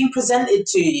what's being presented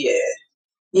to you,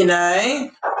 you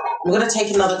know? I'm going to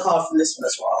take another card from this one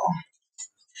as well.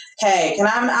 Okay, can I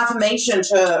have an affirmation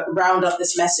to round up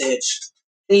this message?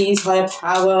 Please, higher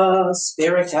power,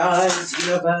 spirit guides,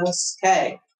 universe.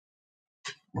 Okay.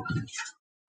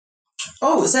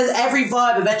 Oh, it says every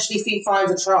vibe eventually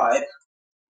finds a tribe.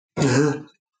 I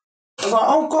was like,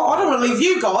 oh God, I don't want to leave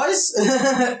you guys.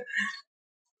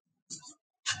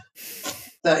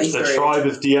 33. The tribe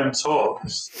of DM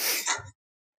talks.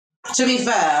 To be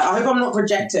fair, I hope I'm not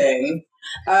projecting.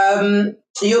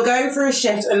 You're going through a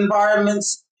shift in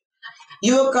environments.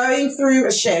 You are going through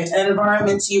a shift and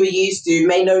environments you were used to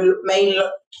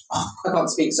I can't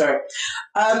speak, sorry.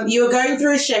 You are going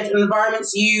through a shift and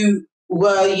environments you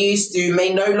were used to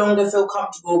may no longer feel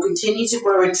comfortable. Continue to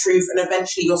grow in truth and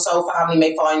eventually your soul family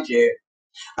may find you.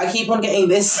 I keep on getting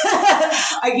this.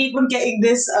 I keep on getting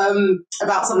this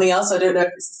about something else. I don't know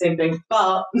if it's the same thing,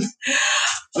 but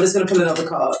I'm just going to pull another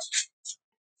card.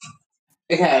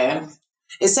 Okay.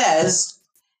 It says,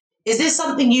 is this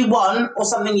something you want or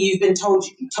something you've been told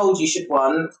you should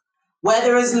want? Where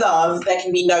there is love, there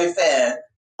can be no fear.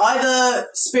 Either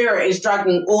spirit is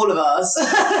dragging all of us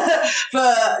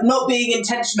for not being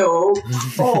intentional,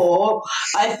 or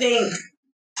I think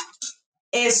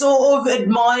it sort of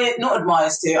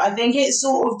I think it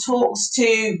sort of talks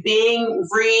to being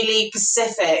really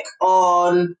specific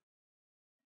on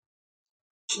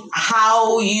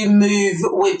how you move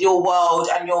with your world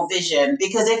and your vision.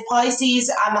 Because if Pisces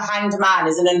and the Hanged Man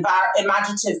is an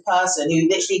imaginative person who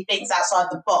literally thinks outside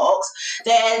the box,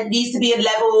 there needs to be a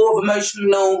level of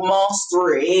emotional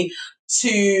mastery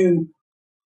to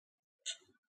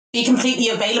be completely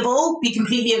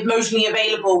emotionally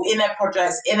available in their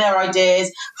projects, in their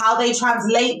ideas. How they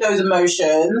translate those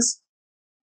emotions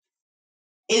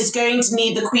is going to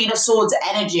need the Queen of Swords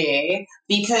energy,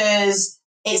 because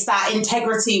it's that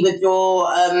integrity with your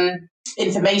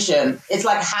information. It's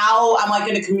like, how am I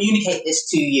going to communicate this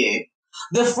to you?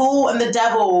 The Fool and the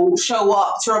Devil show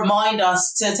up to remind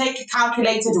us to take a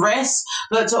calculated risk,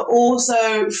 but to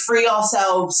also free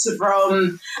ourselves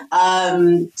from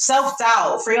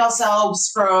self-doubt, free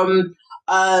ourselves from,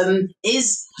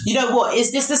 is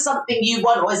this something you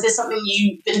want, or is this something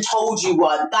you've been told you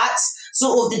want? That's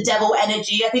sort of the devil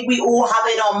energy. I think we all have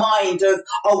in our mind of,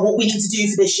 what we need to do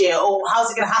for this year, or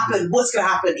how's it going to happen, what's going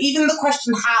to happen. Even the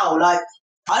question how, like,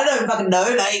 I don't fucking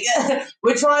know, like,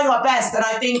 we're trying our best, and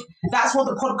I think that's what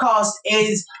the podcast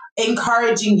is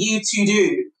encouraging you to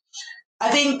do. I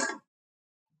think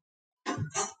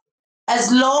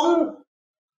as long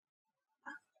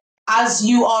as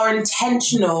you are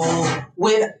intentional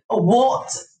with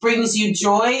what brings you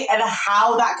joy and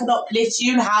how that can uplift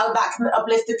you and how that can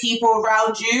uplift the people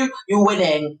around you, you're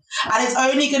winning. And it's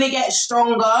only going to get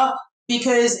stronger,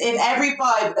 because if every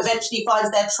vibe eventually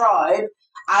finds their tribe,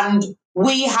 and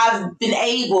we have been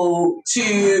able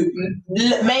to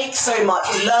make so much,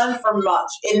 learn from much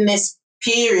in this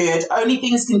period, only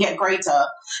things can get greater.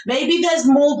 Maybe there's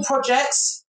more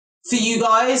projects for you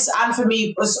guys and for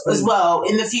me as well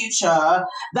in the future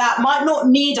that might not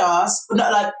need us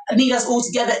all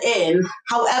together in.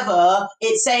 However,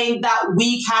 it's saying that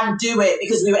we can do it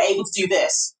because we were able to do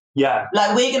this. Yeah.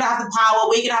 Like, we're going to have the power,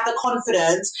 we're going to have the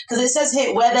confidence, because it says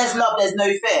here, where there's love, there's no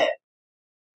fear.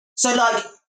 So, like,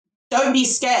 don't be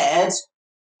scared.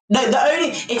 No,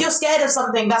 if you're scared of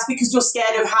something, that's because you're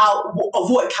scared of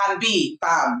what it can be.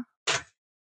 Bam.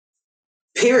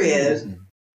 Period.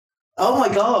 Oh my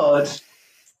God.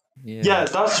 Yeah,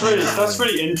 that's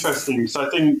really interesting. So I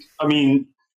think,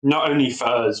 not only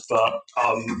furs, but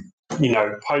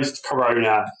post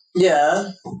Corona,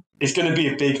 it's going to be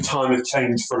a big time of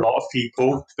change for a lot of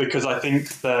people, because I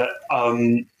think that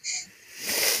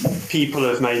people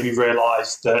have maybe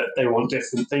realised that they want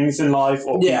different things in life,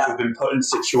 or people Yeah. have been put in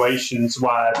situations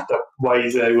where the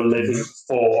way they were living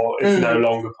before is no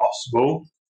longer possible.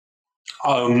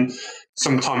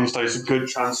 Sometimes those are good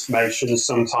transformations,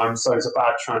 sometimes those are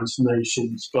bad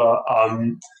transformations, but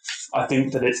I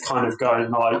think that it's kind of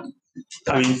going like,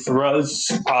 I mean, for us,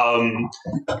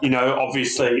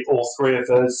 obviously all three of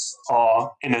us are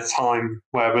in a time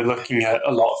where we're looking at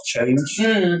a lot of change.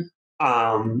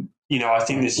 I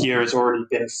think this year has already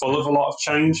been full of a lot of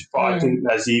change, but I think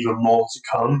there's even more to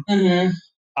come.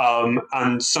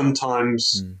 And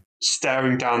sometimes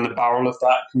staring down the barrel of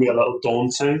that can be a little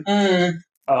daunting.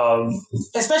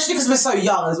 Especially because we're so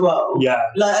young as well. Yeah.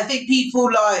 Like, I think people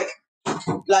like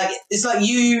it's like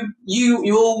you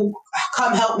all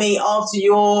come help me after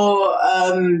you're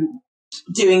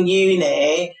doing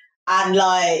uni, and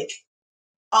like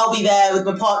I'll be there with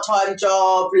my part-time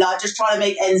job, like just trying to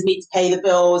make ends meet to pay the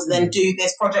bills, and then do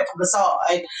this project on the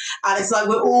side. And it's like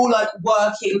we're all like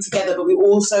working together, but we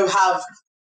also have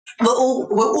we're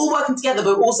all working together,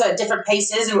 but we're also at different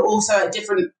paces, and we're also at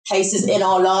different places in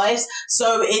our lives.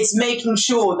 So it's making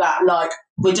sure that like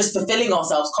we're just fulfilling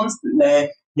ourselves constantly.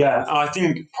 Yeah, and I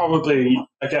think probably,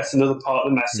 I guess another part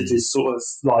of the message is sort of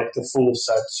like the full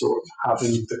said, sort of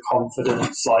having the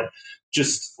confidence, like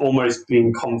just almost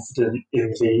being confident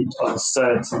in the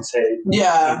uncertainty.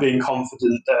 Yeah. And being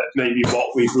confident that maybe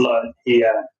what we've learned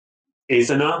here is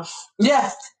enough.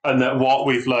 Yeah. And that what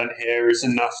we've learned here is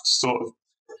enough to sort of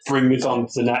bring us on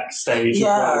to the next stage of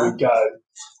where we go.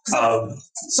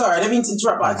 Sorry, I don't mean to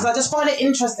interrupt, because I just find it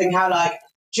interesting how like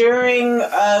during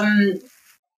the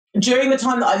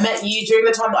time that I met you, during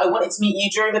the time that I wanted to meet you,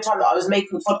 during the time that I was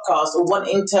making a podcast or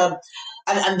wanting to,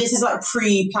 and this is like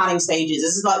pre-planning stages.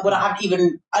 This is like when I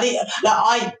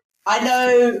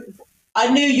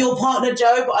knew your partner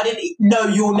Joe, but I didn't know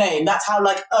your name. That's how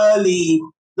like early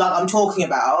like I'm talking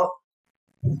about.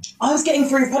 I was getting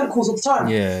through phone calls all the time.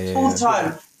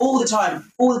 All the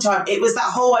time. It was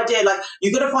that whole idea, like,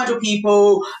 you've got to find your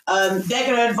people, they're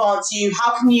going to advance you.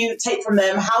 How can you take from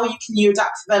them? How can you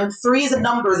adapt to them? 3 as a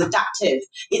number is adaptive.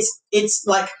 It's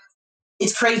like,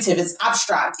 it's creative, it's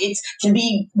abstract, it can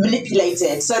be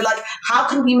manipulated. So, like, how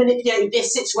can we manipulate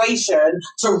this situation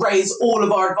to raise all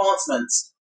of our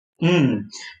advancements?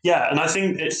 Yeah, and I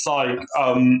think it's like...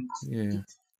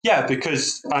 Yeah,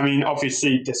 because, I mean,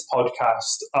 obviously this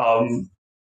podcast,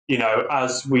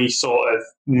 as we sort of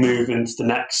move into the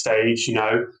next stage,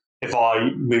 if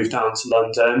I move down to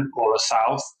London or the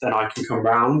south, then I can come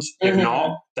round. If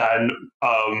not, then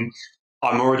I'm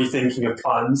already thinking of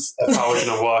plans of how we're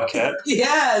going to work it.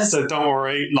 Yes. So don't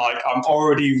worry, like, I'm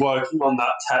already working on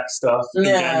that tech stuff and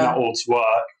getting that all to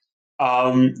work.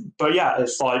 But yeah,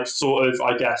 it's like sort of,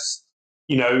 I guess...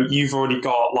 you've already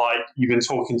got, like, you've been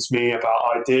talking to me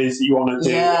about ideas that you want to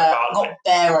do. Yeah, I've got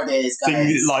bare ideas, guys.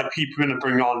 Things, like, people are going to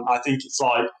bring on. I think it's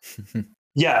like,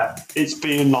 it's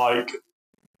being, like,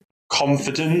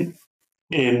 confident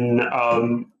in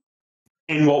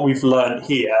what we've learned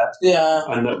here. Yeah.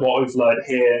 And that what we've learned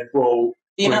here will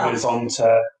bring us on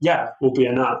to, will be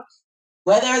enough.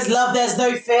 Where there is love, there's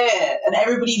no fear, and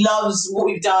everybody loves what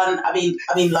we've done. I mean,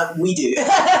 like we do.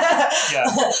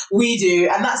 We do,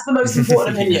 and that's the most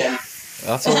important opinion.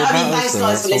 That's all that matters. Thanks,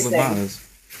 guys, for listening.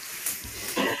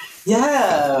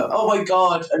 Yeah. Oh my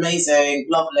God, amazing,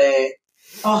 lovely.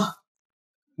 Oh,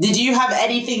 did you have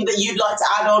anything that you'd like to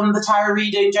add on the tarot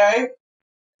reading, Joe?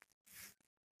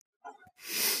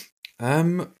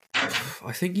 I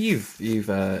think you've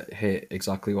hit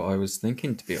exactly what I was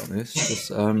thinking. To be honest,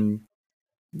 just I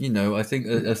think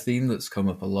a theme that's come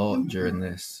up a lot during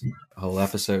this whole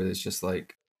episode is just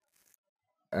like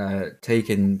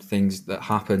taking things that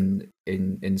happen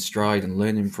in stride and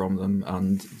learning from them,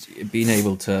 and being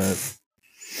able to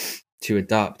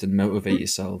adapt and motivate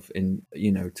yourself in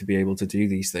to be able to do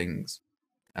these things.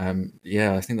 I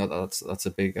think that's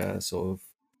a big sort of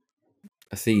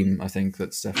a theme. I think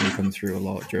that's definitely come through a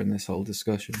lot during this whole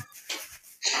discussion.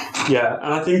 Yeah,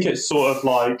 and I think it's sort of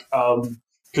like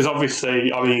because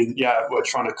obviously, I mean, we're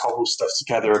trying to cobble stuff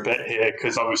together a bit here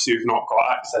because obviously we've not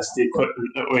got access to the equipment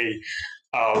that we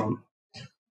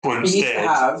once did,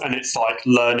 and it's like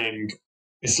learning.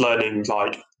 It's learning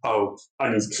like, oh, I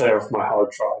need to clear off my hard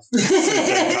drive so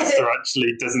Zencaster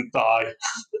actually doesn't die.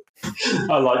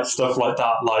 I like stuff like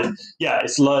that. Like,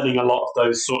 it's learning a lot of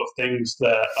those sort of things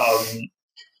that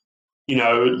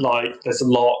like there's a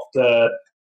lot that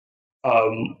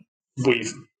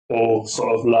we've all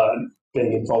sort of learned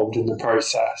being involved in the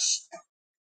process.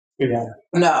 Yeah.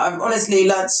 No, I've honestly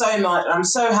learned so much. I'm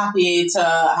so happy to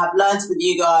have learned with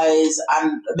you guys,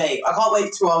 and mate, I can't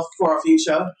wait for our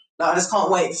future. Like, I just can't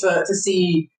wait to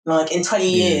see, like, in 20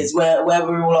 years where we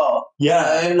all are.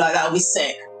 Yeah. You know? Like, that'll be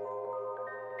sick.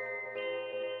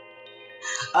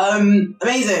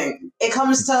 Amazing. It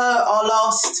comes to our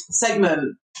last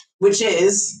segment, which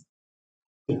is...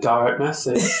 The direct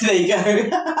message. There you go.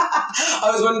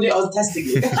 I was testing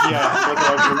you. Yeah, whether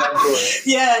I remember it.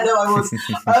 Yeah, no, I was.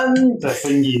 The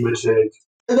thingy majig.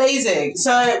 Amazing.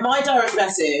 So my direct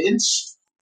message,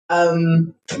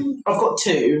 I've got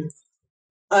two.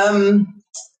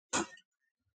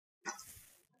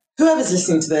 Whoever's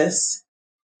listening to this,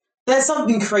 there's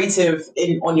something creative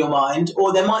on your mind,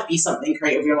 or there might be something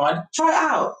creative in your mind. Try it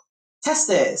out. Test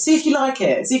it. See if you like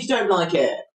it. See if you don't like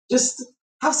it. Just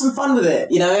have some fun with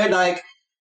it. You know, like,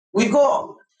 we've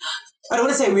got... I don't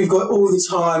want to say we've got all the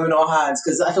time in our hands,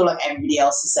 because I feel like everybody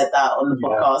else has said that on the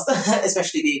podcast,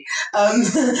 especially me.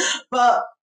 But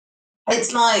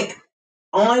it's like,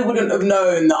 I wouldn't have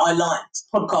known that I liked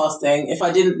podcasting if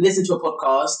I didn't listen to a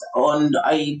podcast and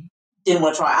I didn't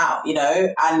want to try it out, you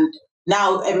know? And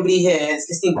now everybody here is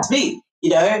listening to me, you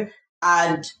know?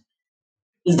 And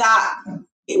that,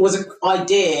 it was an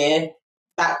idea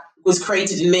that was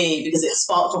created in me because it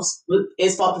sparked off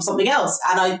something else.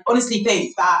 And I honestly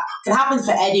think that can happen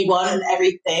for anyone and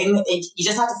everything. You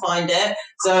just have to find it.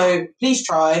 So please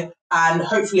try, and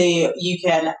hopefully you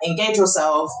can engage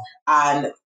yourself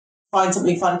and find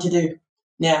something fun to do.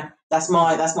 Yeah, that's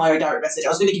my direct message. I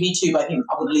was going to give you two, but I think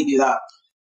I'm going to leave you that.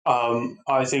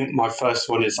 I think my first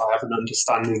one is I have an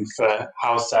understanding for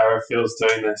how Sarah feels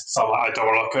doing this. So I don't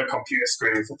want to look at a computer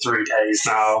screen for 3 days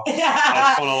now. I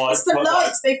just want to it's the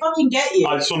lights, they fucking get you.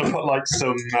 I just want to put like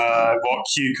some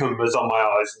cucumbers on my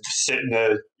eyes and just sit in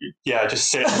the and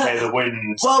hear the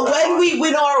wind. Well, when we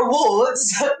win our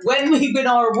awards,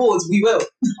 we will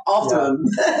after them.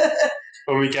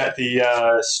 When we get the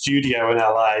studio in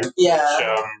LA, which,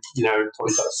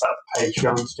 probably got to set up a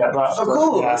Patreon to get that. Of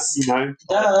course. Yeah,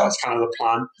 that's kind of the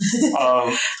plan.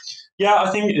 I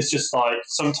think it's just like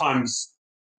sometimes,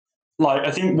 like,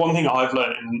 I think one thing I've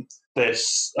learned in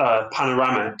this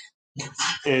panoramic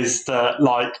is that,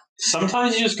 like,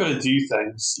 sometimes you just got to do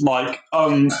things. Like,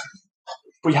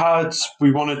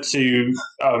 we wanted to,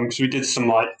 because we did some,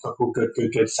 like, couple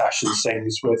good session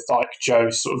things with, like,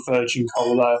 Joe's sort of Virgin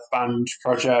Cola band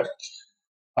project.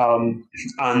 And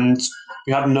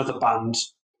we had another band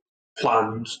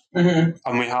planned. Mm-hmm.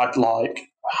 And we had, like,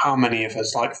 how many of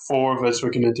us? Like, 4 of us were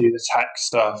going to do the tech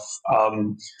stuff.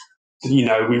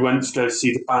 We went to go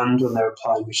see the band when they were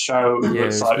playing the show. Yeah,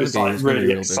 it was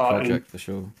really exciting. Project for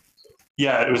sure.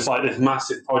 Yeah, it was like this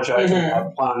massive project we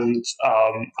had planned,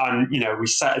 and we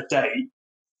set a date,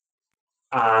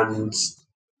 and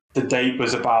the date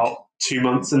was about 2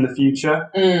 months in the future,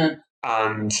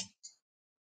 and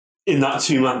in that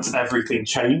 2 months, everything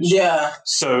changed. Yeah.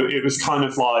 So it was kind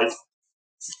of like,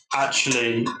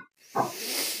 actually,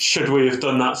 should we have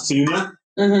done that sooner?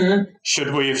 Mm-hmm.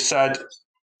 Should we have said,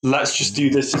 let's just do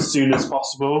this as soon as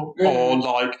possible, or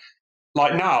like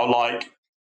now, like,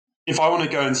 if I want to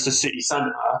go into the city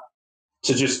centre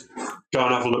to just go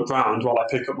and have a look round while I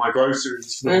pick up my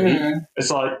groceries for the week, it's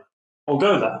like, I'll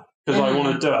go there because I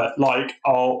want to do it. Like,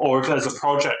 or if there's a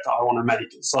project that I want to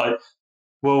make, it's like,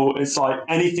 well, it's like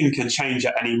anything can change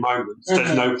at any moment.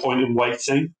 There's no point in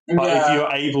waiting. Like, if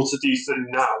you're able to do something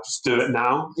now, just do it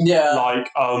now. Yeah. Like,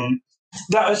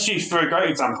 that actually, for a great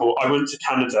example, I went to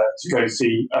Canada to go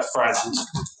see a friend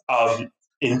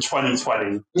in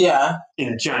 2020. Yeah.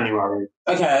 In January.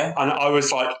 Okay. And I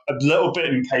was like a little bit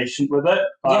impatient with it.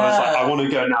 I was like, I want to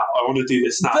go now. I want to do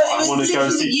this now. But I want to go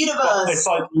see the universe. It's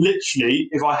like, literally,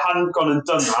 if I hadn't gone and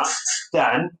done that,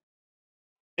 then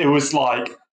it was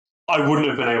like I wouldn't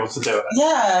have been able to do it.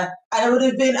 Yeah, and it would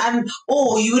have been,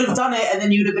 or you would have done it, and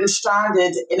then you would have been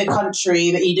stranded in a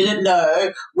country that you didn't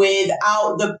know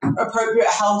without the appropriate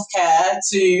healthcare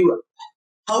to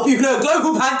help you in a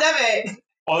global pandemic.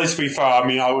 Honestly, to be fair, I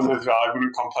mean, I wouldn't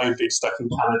complain being stuck in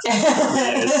Canada.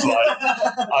 It's like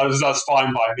that's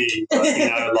fine by me, but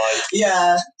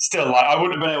still, like, I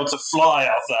wouldn't have been able to fly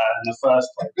out there in the first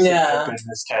place. Yeah, in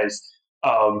this case,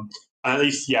 and at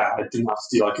least, I didn't have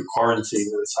to do like a quarantine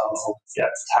hotel or get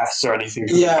tests or anything.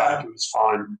 Back. It was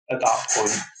fine at that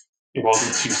point. It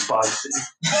wasn't too spicy.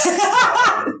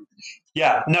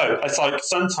 It's like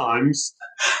sometimes,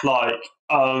 like,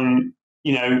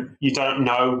 you don't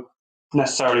know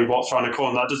necessarily what's around the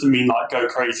corner. That doesn't mean like go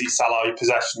crazy, sell all your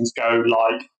possessions, go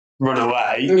like run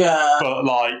away. Yeah. But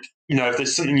like, you know, if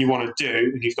there's something you want to do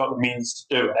and you've got the means to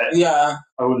do it, Yeah.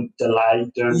 I wouldn't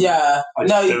delay doing it. Yeah. I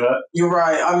just do it. You're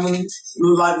right. I'm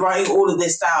like writing all of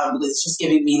this down, but it's just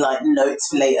giving me like notes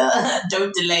for later.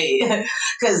 Don't delay.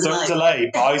 Don't delay.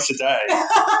 Buy today.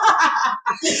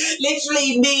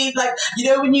 Literally me, like, you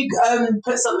know, when you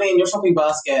put something in your shopping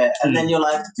basket and then you're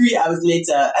like 3 hours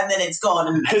later and then it's gone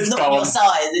and it's not gone. your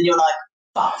size and you're like,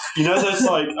 fuck. You know those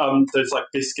like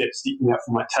biscuits that you can get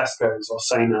from like Tesco's or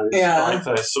Sano's, like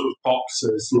those sort of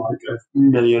boxes, like of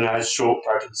millionaire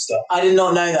shortbread and stuff. I did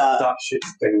not know that. That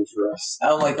shit's dangerous.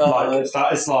 Oh my god! Like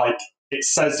that is like, it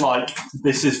says like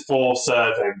this is 4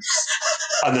 servings,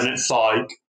 and then it's like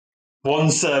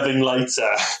 1 serving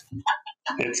later,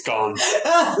 it's gone.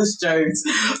 This jokes.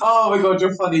 Oh my god,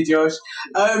 you're funny, Josh.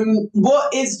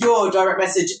 What is your direct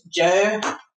message, Joe?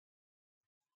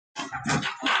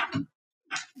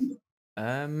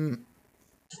 Oh,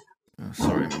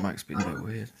 sorry, my mic's been a bit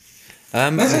weird.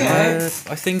 Okay.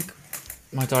 I think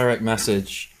my direct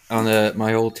message and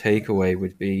my old takeaway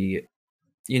would be,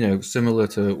 you know, similar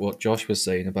to what Josh was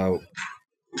saying about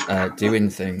doing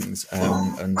things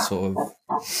and sort of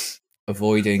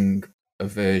avoiding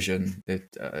aversion,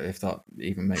 if that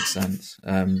even makes sense,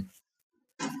 and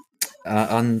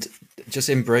just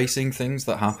embracing things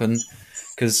that happen.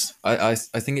 Because I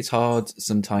think it's hard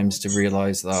sometimes to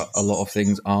realise that a lot of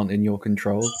things aren't in your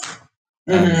control.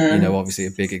 You know, obviously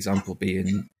a big example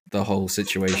being the whole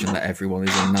situation that everyone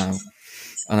is in now.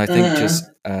 And I think just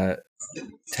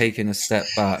taking a step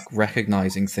back,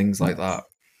 recognising things like that,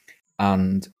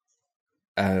 and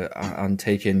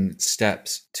taking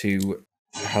steps to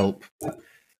help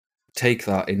take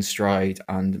that in stride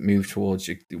and move towards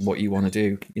what you want to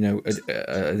do. You know,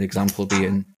 an example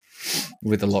being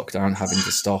with the lockdown, having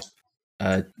to stop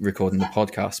recording the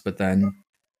podcast, but then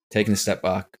taking a step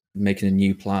back, making a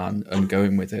new plan and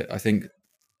going with it. I think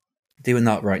doing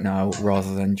that right now,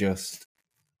 rather than just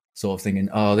sort of thinking,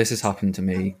 oh, this has happened to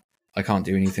me, I can't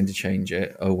do anything to change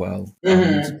it, oh well.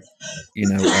 And, you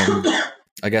know,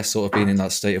 I guess sort of being in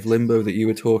that state of limbo that you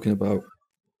were talking about.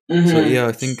 So yeah,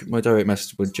 I think my direct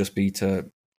message would just be to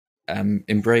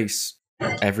embrace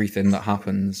everything that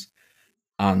happens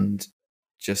and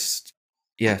just,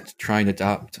 yeah, try and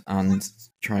adapt and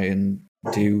try and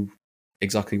do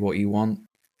exactly what you want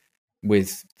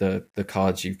with the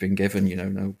cards you've been given. You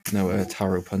know, no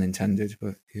tarot pun intended,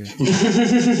 but yeah.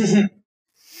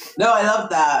 No, I love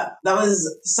that. That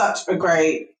was such a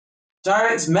great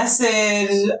direct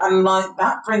message, and like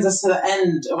that brings us to the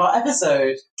end of our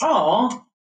episode. Oh.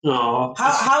 Oh.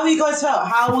 How you guys felt?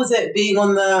 How was it being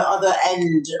on the other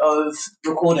end of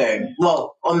recording?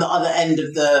 Well, on the other end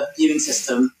of the viewing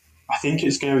system. I think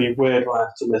it's going to be weird when I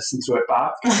have to listen to it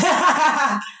back.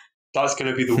 That's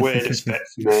going to be the weirdest bit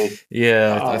for me.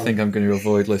 Yeah, I think I'm going to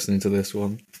avoid listening to this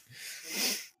one.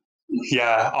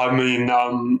 Yeah, I mean,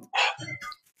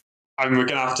 we're going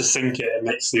to have to sync it and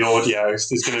mix the audio, so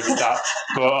there's going to be that.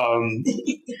 But,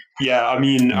 yeah, I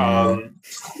mean...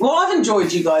 well, I've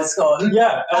enjoyed you guys, Scott.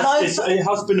 Yeah, it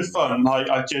has been fun. Like,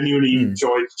 I genuinely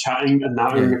enjoyed chatting and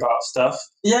nattering about stuff.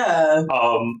 Yeah.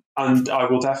 And I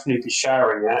will definitely be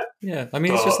sharing it. Yeah, I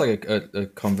mean, it's just like a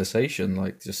conversation,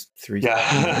 like just 3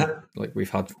 like we've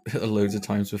had loads of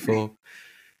times before.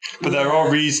 But there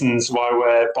are reasons why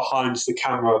we're behind the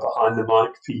camera, behind the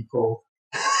mic, people.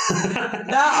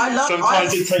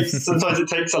 Sometimes it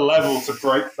takes a level to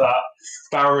break that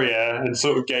barrier and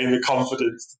sort of gain the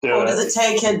confidence to do it. Or does it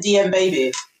take a DM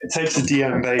baby? It takes a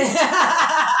DM baby.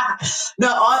 No,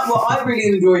 I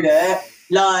really enjoyed it.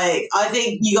 Like, I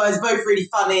think you guys are both really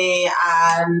funny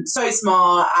and so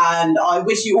smart, and I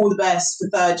wish you all the best for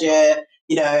 3rd year.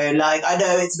 You know, like, I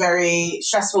know it's a very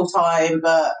stressful time,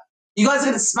 but you guys are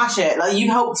going to smash it. Like,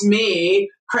 you helped me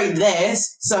create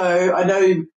this, so I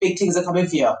know big things are coming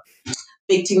for you.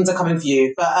 Big things are coming for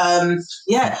you. But,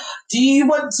 yeah. Do you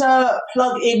want to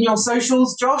plug in your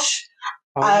socials, Josh?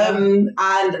 And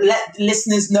let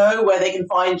listeners know where they can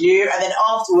find you, and then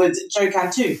afterwards, Joe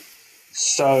can too.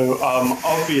 So,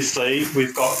 obviously,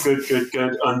 we've got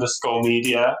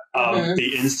good_media,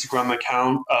 the Instagram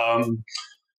account.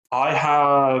 I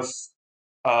have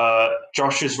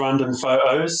Josh's random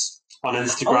photos on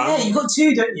Instagram. Oh, yeah, you got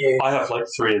 2, don't you? I have like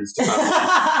 3 Instagrams.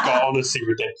 Got honestly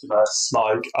ridiculous.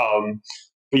 Like,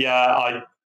 but yeah, I'm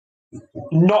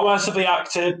not massively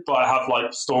active, but I have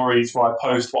like stories where I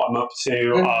post what I'm up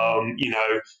to. You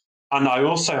know, and I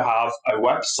also have a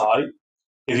website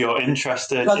if you're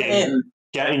interested in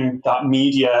getting that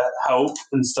media help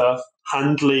and stuff.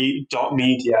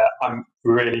 Handly.media. I'm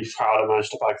really proud I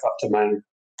managed to bag that domain.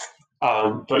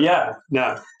 But yeah,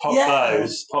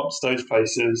 pops those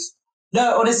places.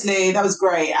 No, honestly, that was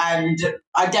great. And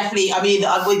I mean,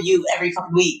 I'm with you every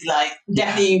fucking week. Like,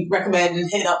 definitely recommend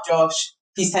hitting up Josh.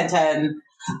 He's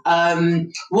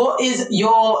 1010. What is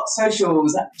your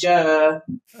socials, Joe?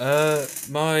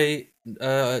 My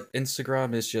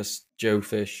Instagram is just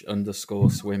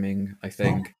joefish_swimming. I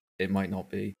think it might not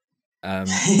be. But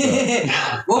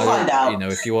We'll find out. You know,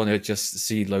 if you want to just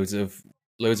see loads of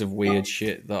weird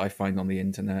shit that I find on the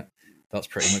internet, that's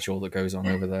pretty much all that goes on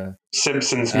over there.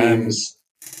 Simpsons memes.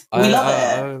 We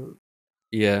love it.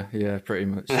 Yeah, pretty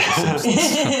much. The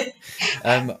Simpsons.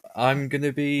 I'm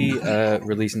gonna be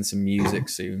releasing some music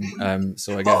soon.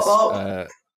 So I guess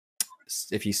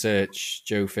if you search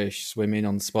Joe Fish Swimming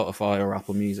on Spotify or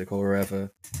Apple Music or wherever,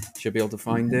 you should be able to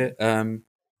find it.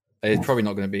 It's probably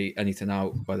not going to be anything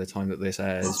out by the time that this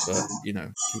airs, but you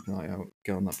know, keep an eye out.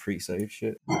 Get on that pre-save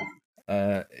shit.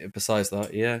 Besides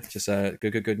that, yeah, just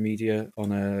good media on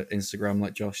Instagram,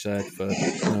 like Josh said, for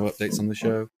updates on the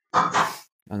show.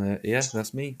 And yeah,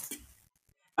 that's me.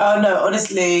 Oh no,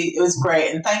 honestly, it was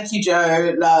great, and thank you,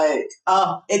 Joe. Like,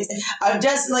 I'm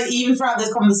just like, even throughout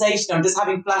this conversation, I'm just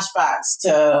having flashbacks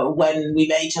to when we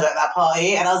met each other at that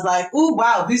party, and I was like, "Oh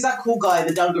wow, who's that cool guy in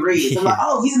the dungarees?" I'm like,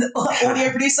 "Oh, he's an audio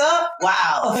producer.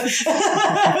 Wow."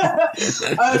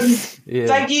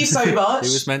 Thank you so much.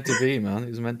 It was meant to be, man. It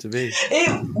was meant to be.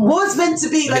 It was meant to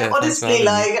be. Like, honestly,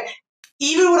 like.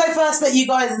 Even when I first met you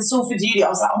guys in Salford Uni, I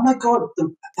was like, oh my God,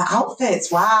 the outfits,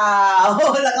 wow. Like,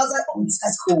 I was like, oh, this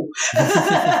guy's cool.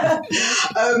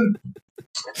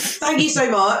 Thank you so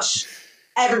much,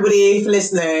 everybody, for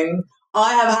listening.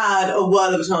 I have had a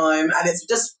whirl of a time, and it's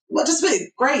just been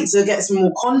great to get some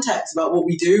more context about what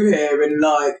we do here and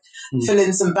like fill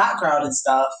in some background and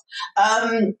stuff.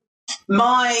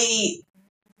 My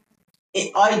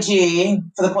IG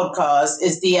for the podcast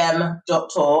is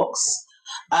dm.talks.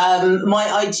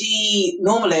 My IG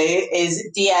normally is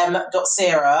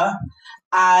dm.sarah,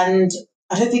 and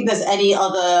I don't think there's any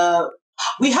other.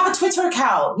 We have a Twitter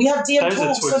account. We have DM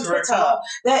Talks on Twitter.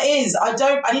 There is. I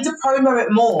need to promo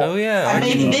it more. Oh yeah. And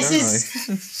maybe this is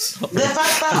the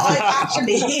fact that I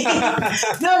actually.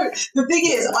 No, the thing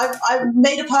is, I've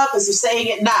made a purpose of saying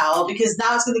it now because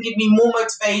now it's going to give me more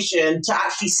motivation to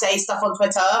actually say stuff on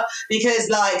Twitter because,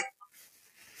 like.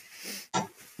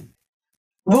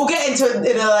 We'll get into it in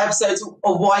another episode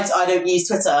of why I don't use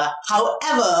Twitter.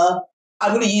 However,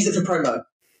 I'm going to use it for promo.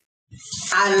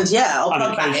 And yeah, I'll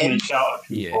plug that in.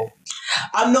 Yeah.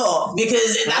 I'm not,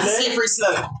 because that's a slippery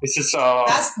slope. It's just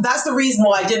that's the reason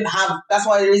why I didn't have. That's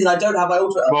why the reason I don't have my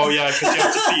old Twitter. Well, yeah, because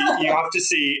you have to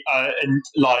see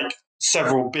like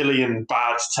several billion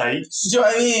bad takes. Do you know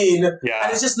what I mean? Yeah.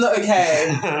 And it's just not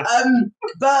okay.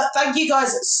 But thank you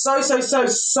guys so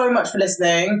much for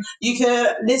listening. You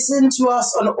can listen to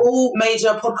us on all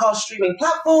major podcast streaming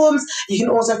platforms. You can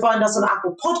also find us on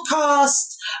Apple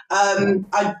Podcasts.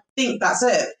 I think that's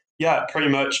it. Yeah, pretty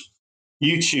much.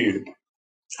 YouTube,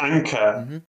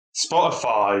 Anchor,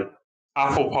 Spotify,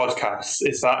 Apple Podcasts.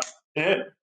 Is that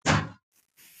it?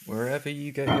 Wherever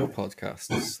you get your podcasts.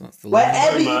 That's the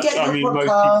Wherever you get your podcasts.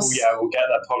 Most people, will get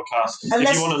their podcast.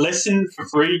 If you want to listen for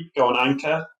free, go on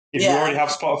Anchor. If you already have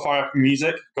Spotify or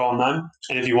Music, go on them.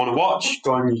 And if you want to watch,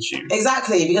 go on YouTube.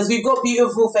 Exactly, because we've got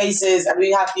beautiful faces and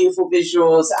we have beautiful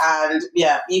visuals. And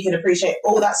yeah, you can appreciate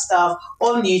all that stuff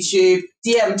on YouTube.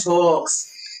 DM Talks.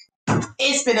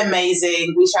 It's been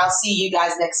amazing. We shall see you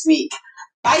guys next week.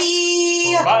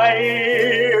 Bye.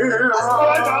 Bye.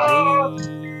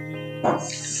 Bye.